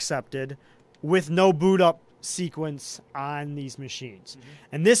 rejected or accepted, with no boot up sequence on these machines.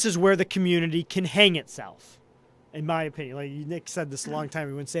 And this is where the community can hang itself, in my opinion. Like Nick said this a long time,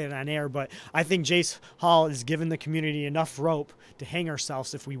 we wouldn't say it on air, but I think Jace Hall has given the community enough rope to hang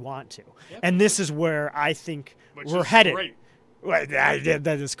ourselves if we want to. Yep. And this is where I think we're headed. Great. Well,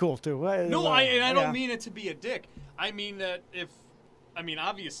 that is cool too. No, I don't mean it to be a dick. I mean that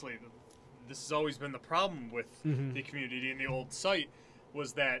obviously this has always been the problem with the community and the old site,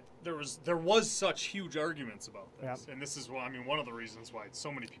 was that there was such huge arguments about this. Yep. And this is one of the reasons why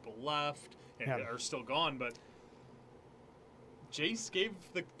so many people left and are still gone. But Jace gave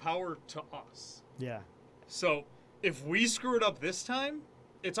the power to us. Yeah. So if we screw it up this time,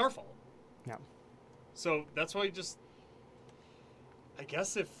 it's our fault. Yeah. So that's why I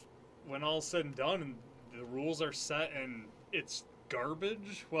guess if when all's said and done and the rules are set and it's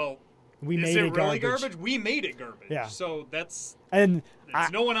garbage, well, is it really garbage? We made it garbage. Yeah. So it's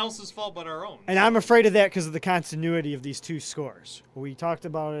no one else's fault but our own. And I'm afraid of that because of the continuity of these two scores. We talked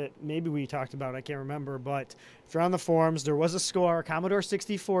about it. Maybe we talked about it. I can't remember. But if you're on the forums, there was a score, a Commodore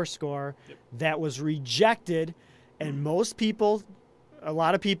 64 score, that was rejected. And a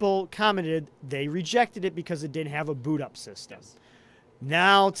lot of people commented they rejected it because it didn't have a boot up system. Yes.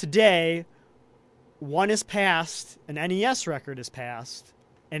 Now, today, one is passed, an NES record is passed,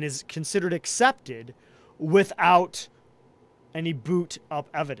 and is considered accepted without any boot up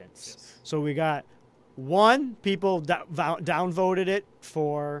evidence. Yes. So we got people downvoted it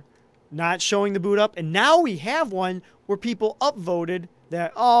for not showing the boot up, and now we have one where people upvoted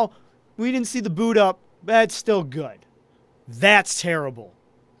that, we didn't see the boot up, but it's still good. That's terrible.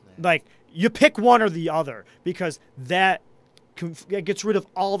 Yeah. Like, you pick one or the other, because that gets rid of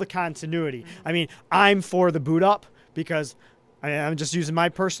all the continuity. I mean, I'm for the boot up because I'm just using my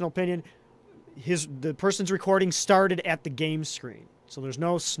personal opinion. The person's recording started at the game screen. So there's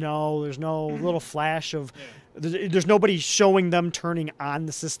no snow, there's no little flash of, there's nobody showing them turning on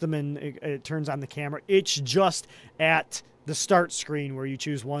the system and it turns on the camera. It's just at the start screen where you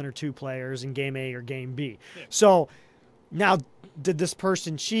choose one or two players in game A or game B. Yeah. So now, did this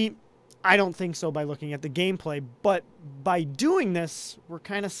person cheat? I don't think so by looking at the gameplay. But by doing this, we're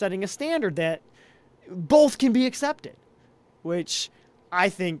kind of setting a standard that both can be accepted, which I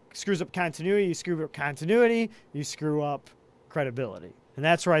think screws up continuity. You screw up continuity, you screw up credibility. And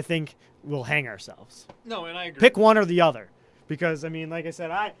that's where I think we'll hang ourselves. No, and I agree. Pick one or the other. Because, like I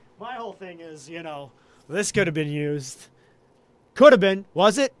said, my whole thing is, this could have been used. Could have been.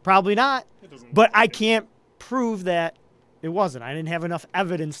 Was it? Probably not. It doesn't But look like I it. can't prove that it wasn't. I didn't have enough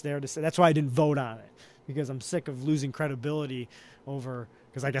evidence there to say. That's why I didn't vote on it, because I'm sick of losing credibility over,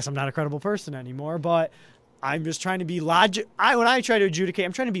 because I guess I'm not a credible person anymore. But I'm just trying to be when I try to adjudicate,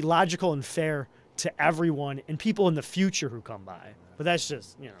 I'm trying to be logical and fair to everyone and people in the future who come by. But that's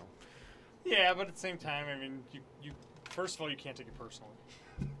just, Yeah, but at the same time, I mean, you first of all, you can't take it personally.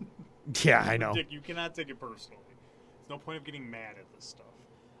 Yeah, I know. You cannot take it personally. There's no point of getting mad at this stuff.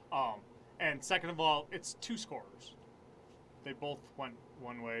 And second of all, it's 2 scorers. They both went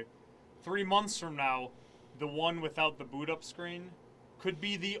one way. 3 months from now, the one without the boot up screen could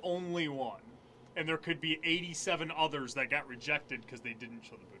be the only one. And there could be 87 others that got rejected because they didn't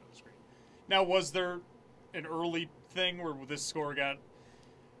show the boot up screen. Now, was there an early thing where this score got...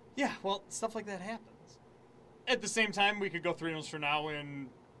 Yeah, well, stuff like that happens. At the same time, we could go 3 months from now and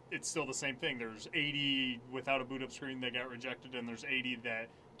it's still the same thing. There's 80 without a boot up screen that got rejected, and there's 80 that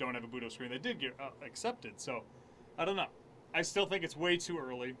don't have a boot up screen that did get accepted. So, I don't know. I still think it's way too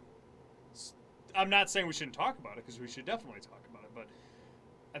early. I'm not saying we shouldn't talk about it, because we should definitely talk about it, but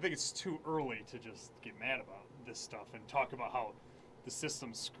I think it's too early to just get mad about this stuff and talk about how the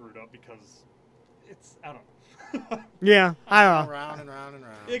system's screwed up, because it's, I don't know. Yeah, I don't know. Round and round and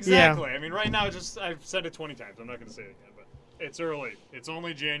round. Exactly. Yeah. I mean, right now, I've said it 20 times. I'm not going to say it again, but it's early. It's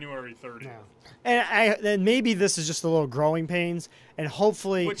only January 30th. Yeah. And maybe this is just a little growing pains, and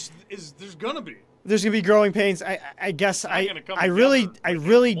hopefully... Which is, there's going to be. There's gonna be growing pains. I guess I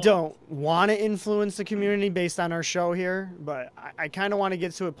really don't want to influence the community based on our show here, but I kind of want to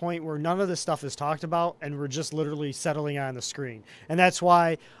get to a point where none of this stuff is talked about, and we're just literally settling on the screen. And that's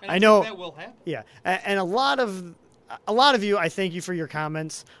why I know that will happen. Yeah, and a lot of you, I thank you for your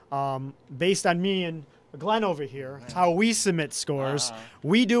comments. Based on me and Glenn over here, how we submit scores,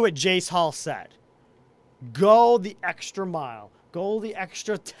 we do what Jace Hall said: go the extra mile. Go the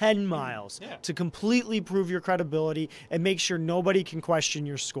extra 10 miles to completely prove your credibility and make sure nobody can question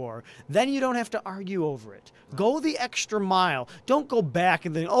your score. Then you don't have to argue over it. Go the extra mile. Don't go back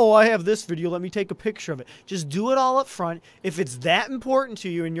and think, oh, I have this video, let me take a picture of it. Just do it all up front. If it's that important to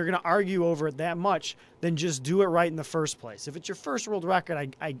you and you're going to argue over it that much, then just do it right in the first place. If it's your first world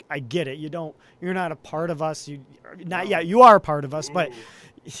record, I get it. You're not a part of us. You are a part of us, but...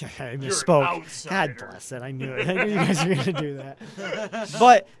 Yeah, I misspoke. God bless it. I knew it. I knew you guys were going to do that.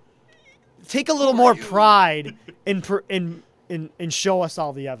 But take a little more pride in show us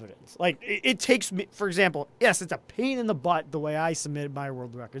all the evidence. Like, it takes me, for example, yes, it's a pain in the butt the way I submitted my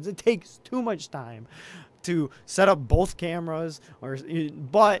world records. It takes too much time to set up both cameras.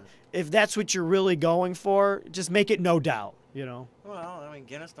 But if that's what you're really going for, just make it no doubt, Well, I mean,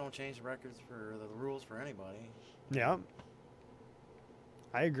 Guinness don't change records for the rules for anybody. Yeah.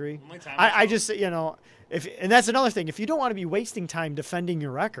 I agree. I just, and that's another thing. If you don't want to be wasting time defending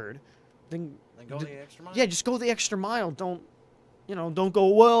your record, then go the extra mile. Yeah, just go the extra mile. Don't go,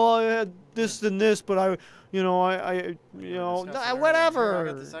 well, I had this and this, but whatever. I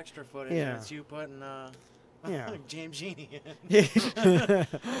got this extra footage. Yeah. It's you putting James Genie in. We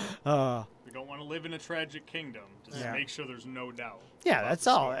don't want to live in a tragic kingdom. Just make sure there's no doubt. Yeah, that's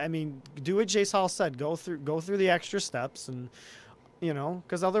all. I mean, do what Jace Hall said. Go through the extra steps and...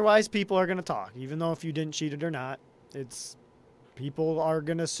 because otherwise people are going to talk. Even though if you didn't cheat it or not, people are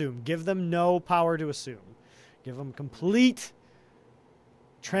going to assume. Give them no power to assume. Give them complete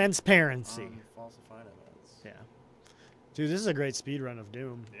transparency. Falsified evidence. Yeah. Dude, this is a great speed run of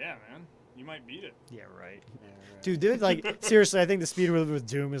Doom. Yeah, man. You might beat it. Yeah, right. Dude, seriously, I think the speed run with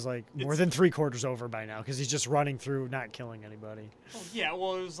Doom is more than 3/4 over by now because he's just running through, not killing anybody. Oh, yeah,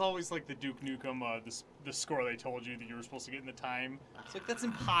 well, it was always like the Duke Nukem, the score they told you that you were supposed to get in the time. It's like, that's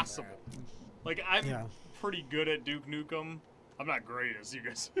impossible. Like, I'm pretty good at Duke Nukem. I'm not great, as you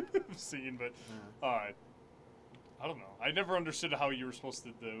guys have seen, but I don't know. I never understood how you were supposed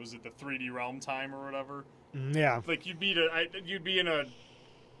to, was it the 3D realm time or whatever? Yeah. Like, you'd be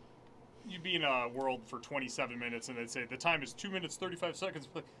in a world for 27 minutes, and they'd say the time is 2 minutes 35 seconds.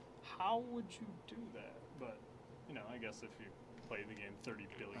 Like, how would you do that? But I guess if you play the game 30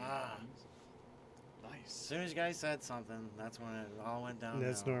 billion times. Nice. As soon as you guys said something, that's when it all went down.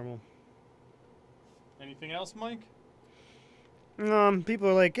 That's normal. Anything else, Mike? People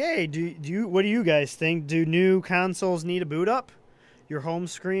are like, hey, what do you guys think? Do new consoles need a boot up? Your home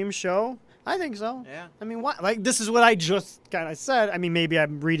screen show? I think so. Yeah. I mean, this is what I just kind of said. I mean, maybe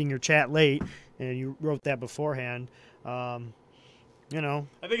I'm reading your chat late, and you wrote that beforehand. I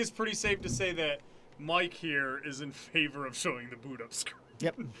think it's pretty safe to say that Mike here is in favor of showing the boot up screen.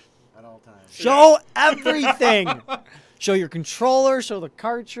 Yep. at all times. Show everything. Show your controller. Show the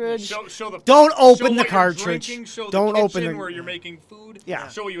cartridge. Show the. Don't open show the what you're cartridge. Drinking, show Don't the open kitchen the- where you're making food. Yeah.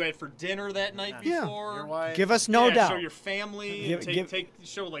 Show what you had for dinner that night Yeah. before. Your wife. Give us no Yeah, doubt. Show your family.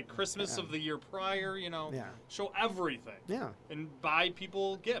 Show like Christmas of the year prior. You know. Yeah. Show everything. Yeah. And buy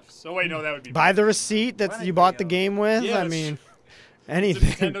people gifts. Oh wait, no, that would be. Buy the receipt that Wedding you bought the videos. game with. Yeah, I that's mean, true.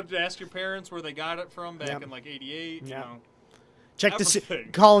 anything. Nintendo to ask your parents where they got it from back Yep. in like '88. You Yep. know. Check the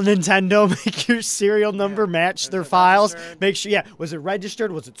Everything. call Nintendo, make your serial number match Is their it files. registered? Make sure, was it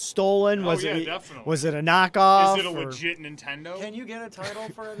registered? Was it stolen? Oh, Was yeah, it definitely. was it a knockoff? Is it a or- legit Nintendo? Can you get a title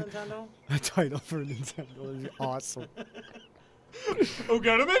for a Nintendo? A title for Nintendo would be awesome. Oh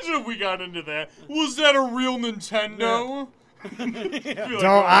god, imagine if we got into that. Was that a real Nintendo? I'm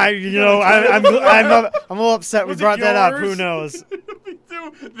a little upset we Was it brought that up. Who yours? knows?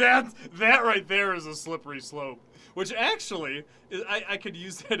 Dude, that right there is a slippery slope. Which actually, I could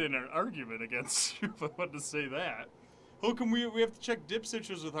use that in an argument against you if I wanted to say that. How come we have to check dip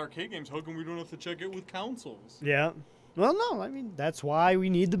stitches with arcade games? How come we don't have to check it with consoles? Yeah. Well, no, I mean that's why we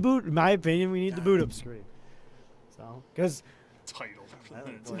need the boot. In my opinion, we need the boot up screen. So, because Title for the I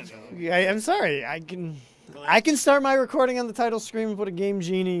like Nintendo. I'm sorry, I can start my recording on the title screen and put a Game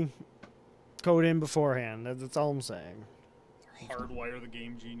Genie code in beforehand. That's all I'm saying. Hardwire the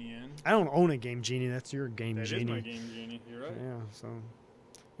Game Genie in. I don't own a Game Genie. That's your Game That is Genie. my Game Genie. You're right. Yeah, so you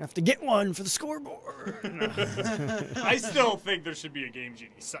have to get one for the scoreboard. I still think there should be a Game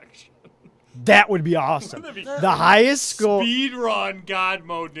Genie section. That would be awesome. That'd be The highest score. Speed run God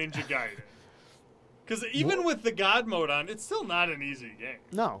mode Ninja Gaiden. Because even with the God mode on, it's still not an easy game.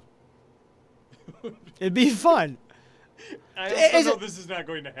 No. It'd be fun. I Is also know it- this is not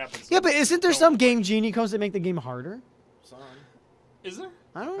going to happen. So Yeah, but isn't there don't some play. Game Genie codes that make the game harder? Some. Is there?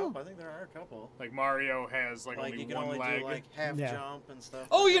 I don't know. I think there are a couple. Like Mario has like, Like only you can one only leg. do like half Yeah. jump and stuff.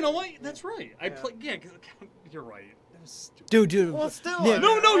 Oh, like you know that. what? That's right. I Yeah. play. Yeah, 'cause- you're right. That was stupid. Dude. Well, still. Yeah. I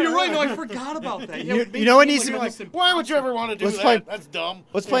mean, No, you're right. No, I forgot about that. Yeah, You- it made you know what it needs seem to like be- almost Why would you ever want to do Let's that? play- That's dumb.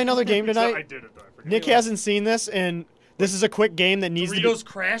 Let's play another game So I tonight. did it though. I forgot. Nick hasn't seen this, and this is a quick game that needs to Doritos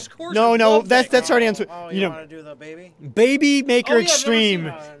Crash Course. be. I No, love that that's game. already on. Oh, You you know, want to do the baby? Baby Maker Oh, yeah, I've never Extreme seen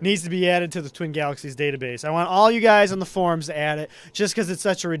that. needs to be added to the Twin Galaxies database. I want all you guys on the forums to add it, just because it's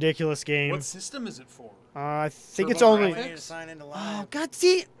such a ridiculous game. What system is it for? I think For it's what only. We need to sign into Oh live. God,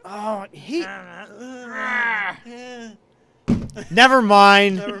 see, oh he. Ah. Never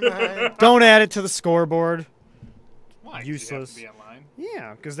mind. Never mind. Don't add it to the scoreboard. Why? 'Cause Useless. You have to be online.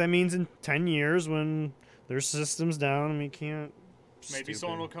 Yeah, because that means in 10 years when their system's down and we can't. Maybe Stupid.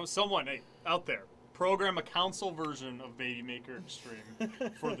 someone will come. Someone out there program a console version of Baby Maker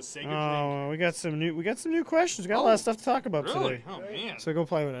Extreme for the Sega Dreamcast. Oh, we got some new questions. We got a lot of stuff to talk about Really? today. Oh man. So go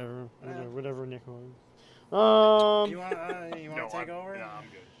play whatever Nick wants. You want to No, take I'm, over? Yeah, I'm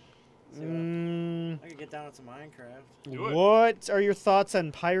good. Mm, I could get down with some Minecraft. Do it. what are your thoughts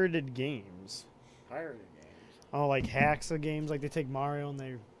on pirated games? Pirated games. Oh, like hacks of games, like they take Mario and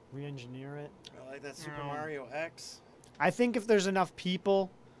they re-engineer it. I like that Super No. Mario X. I think if there's enough people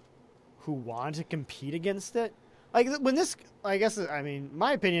who want to compete against it, like when this, I guess, I mean,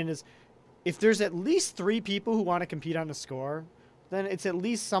 my opinion is if there's at least 3 people who want to compete on a score, then it's at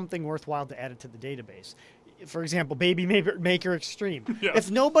least something worthwhile to add it to the database. For example, Baby Maker Extreme. Yeah. If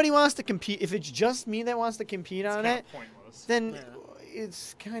nobody wants to compete, if it's just me that wants to compete It's on kinda it, pointless. then Yeah.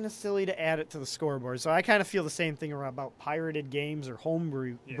 it's kind of silly to add it to the scoreboard. So I kind of feel the same thing about pirated games or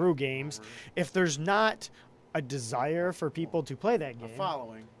homebrew Yeah, brew games. If there's not a desire for people to play that A game,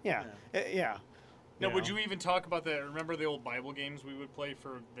 following. yeah, yeah. Now, You would know. you even talk about the? Remember the old Bible games we would play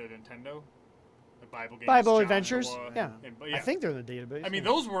for the Nintendo? The Bible games. Bible John Adventures? Noah, Yeah. and- I think they're in the database. I mean, yeah.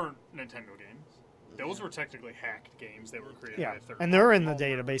 those weren't Nintendo games. Those were technically hacked games that were created by Yeah, a third and they're in the party.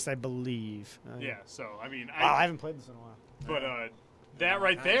 database, I believe. Yeah, so I mean, Wow, I haven't played this in a while. but that Yeah,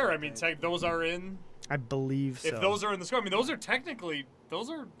 right kinda there, I like mean, that. those are in. I believe so. If those are in the score, I mean, those are technically those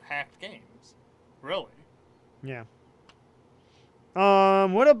are hacked games, really. Yeah.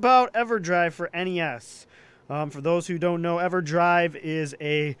 What about EverDrive for NES? For those who don't know, EverDrive is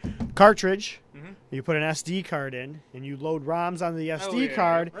a cartridge. Mhm. You put an SD card in, and you load ROMs on the SD yeah,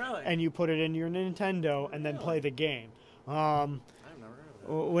 card, Really? and you put it in your Nintendo, and then play the game. I've never heard of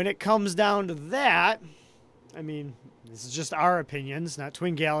that. When it comes down to that, I mean, this is just our opinions, not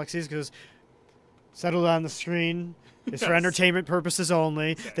Twin Galaxies, because settled on the screen is for Yes. entertainment purposes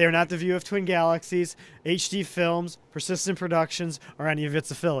only. They are not the view of Twin Galaxies, HD Films, Persistent Productions, or any of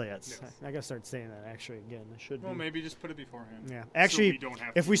its affiliates. Yes. I gotta start saying that actually again. I should. Well, be. maybe just put it beforehand. Yeah. So Actually, we don't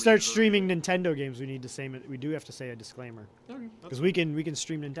have if to we start reiterate streaming it. Nintendo games, we need to say we do have to say a disclaimer Okay, that's because we can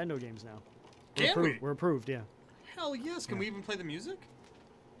stream Nintendo games now. We're Can approved. we? We're approved. Yeah. Hell yes! Can we even play the music?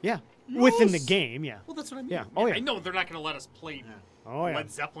 Yeah. Within the Yes. game, yeah. Well, that's what I mean. Yeah. Oh, yeah. I know they're not going to let us play Oh, yeah. Led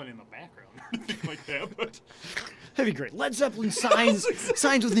Zeppelin in the background or anything like that, but That'd be great. Led Zeppelin signs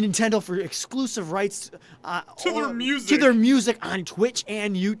with Nintendo for exclusive rights To their to music. their music on Twitch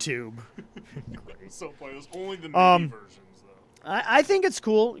and YouTube. so play those. Only the MIDI versions, though. I think it's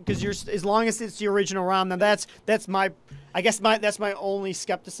cool because as long as it's the original ROM. Now that's my only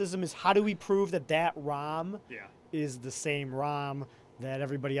skepticism is how do we prove that ROM Yeah. is the same ROM that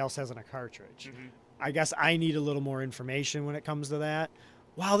everybody else has on a cartridge? Mm-hmm. I guess I need a little more information when it comes to that.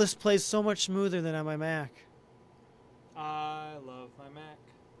 Wow, this plays so much smoother than on my Mac. I love my Mac.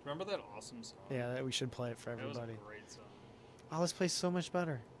 Remember that awesome song? Yeah, we should play it for That was everybody. a great song. Oh, this plays so much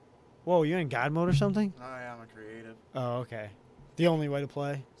better. Whoa, you in God mode or something? Oh yeah, I'm a creative. Oh, okay. The only way to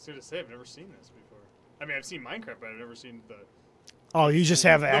play. I was going to say, I've never seen this before. I mean, I've seen Minecraft, but I've never seen the Oh, you just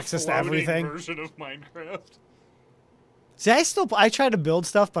have access to floating everything. version of Minecraft. See, I try to build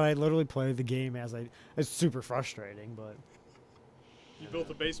stuff, but I literally play the game it's super frustrating, but You built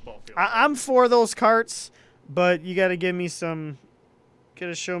a baseball field. I'm for those carts, but you got to give me some got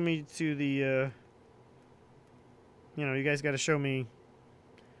to show me to the you guys got to show me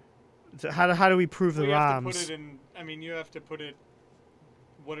how do we prove the you have to ROMs? put it in. I mean, you have to put it.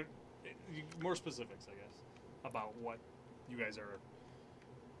 More specifics, I guess, about what you guys are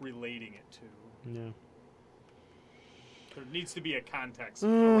relating it to. Yeah. There needs to be a context.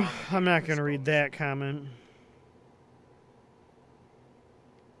 around the I'm game, not I going to read suppose. that comment.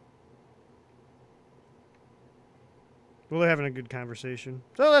 Well, they're having a good conversation.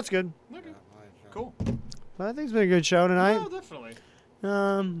 So that's good. Okay, Yeah, mine's cool. Well, I think it's been a good show tonight. No, definitely.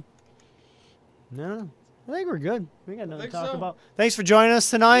 No, I think we're good. We got nothing to think talk so. about. Thanks for joining us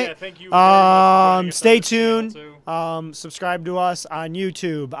tonight. Yeah, thank you very much for joining us Stay on this channel, tuned. too. Subscribe to us on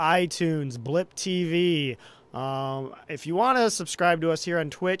YouTube, iTunes, Blip TV. If you want to subscribe to us here on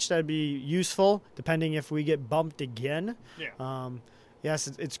Twitch, that'd be useful, depending if we get bumped again. Yeah. Yes,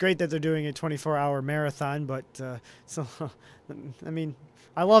 it's great that they're doing a 24-hour marathon, but I mean,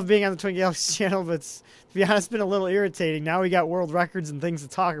 I love being on the Twin Galaxy channel, but to be honest, it's been a little irritating. Now we got world records and things to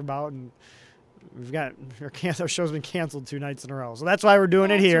talk about, and our show's been canceled 2 nights in a row. So that's why we're doing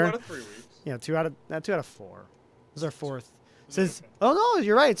it 2 here. out of 3 weeks. Yeah, 2 out of 4. This is our 4th. Is it Since okay? oh no,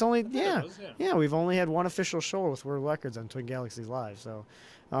 you're right. It's only thought yeah. it was, yeah. Yeah, we've only had one official show with World Records on Twin Galaxies Live. So,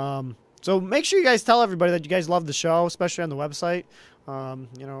 so make sure you guys tell everybody that you guys love the show, especially on the website.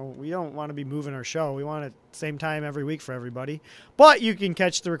 We don't want to be moving our show. We want it same time every week for everybody. But you can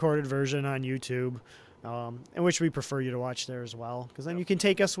catch the recorded version on YouTube, in which we prefer you to watch there as well, because then you can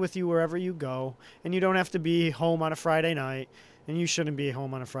take us with you wherever you go, and you don't have to be home on a Friday night. And you shouldn't be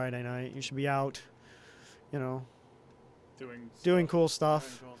home on a Friday night. You should be out, doing cool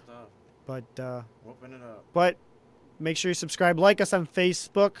stuff. Doing cool stuff. But Whooping it up. But make sure you subscribe. Like us on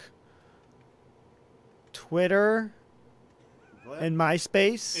Facebook, Twitter, What? and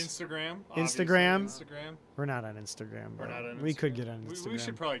MySpace. Instagram. obviously, Instagram. Instagram. We're not on Instagram. We're but not on we Instagram. could get on Instagram. We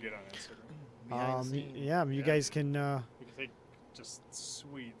should probably get on Instagram. Behind the scenes. Yeah, you Yeah. guys can. We could take just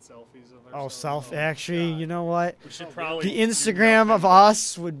sweet selfies of Oh, ourselves. actually, God. you know what? We should probably The do Instagram nothing of but-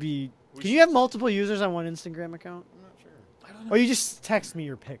 us would be. We Can you should- have multiple users on one Instagram account? I'm not sure. I don't know. Or you just text me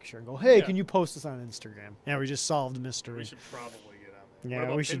your picture and go, "Hey, Yeah. can you post this on Instagram?" Yeah, we just solved the We mystery. should probably get on there. Yeah, what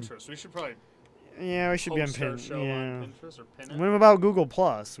about we should- Pinterest? We should probably Yeah, we should be on post our Pinterest. show Yeah. on Pinterest or pin it. What about Google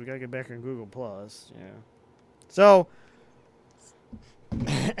Plus? We gotta get back on Google Plus. Yeah. So.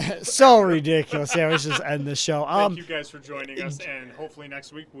 So ridiculous. Yeah, let's just end the show. Thank you guys for joining us, and hopefully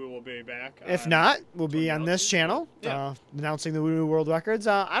next week we will be back. If on- not, we'll be Twin on this Galaxies. channel Yeah. announcing the new world records.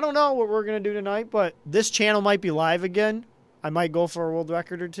 I don't know what we're gonna do tonight, but this channel might be live again. I might go for a world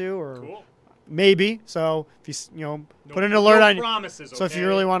record or two, or Cool. maybe. So if you No, put an alert no on. promises, So if you okay?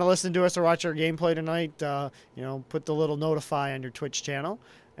 really want to listen to us or watch our gameplay tonight, put the little notify on your Twitch channel.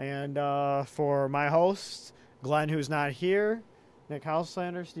 And for my hosts, Glenn, who's not here, Nick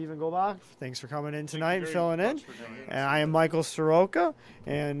Houselander, Stephen Goldbach, thanks for coming in Thank you tonight and very filling in. much for joining us. And I am Michael Soroka,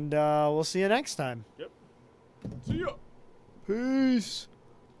 and we'll see you next time. See ya. Peace.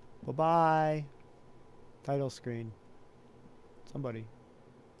 Bye-bye. Title screen. Somebody.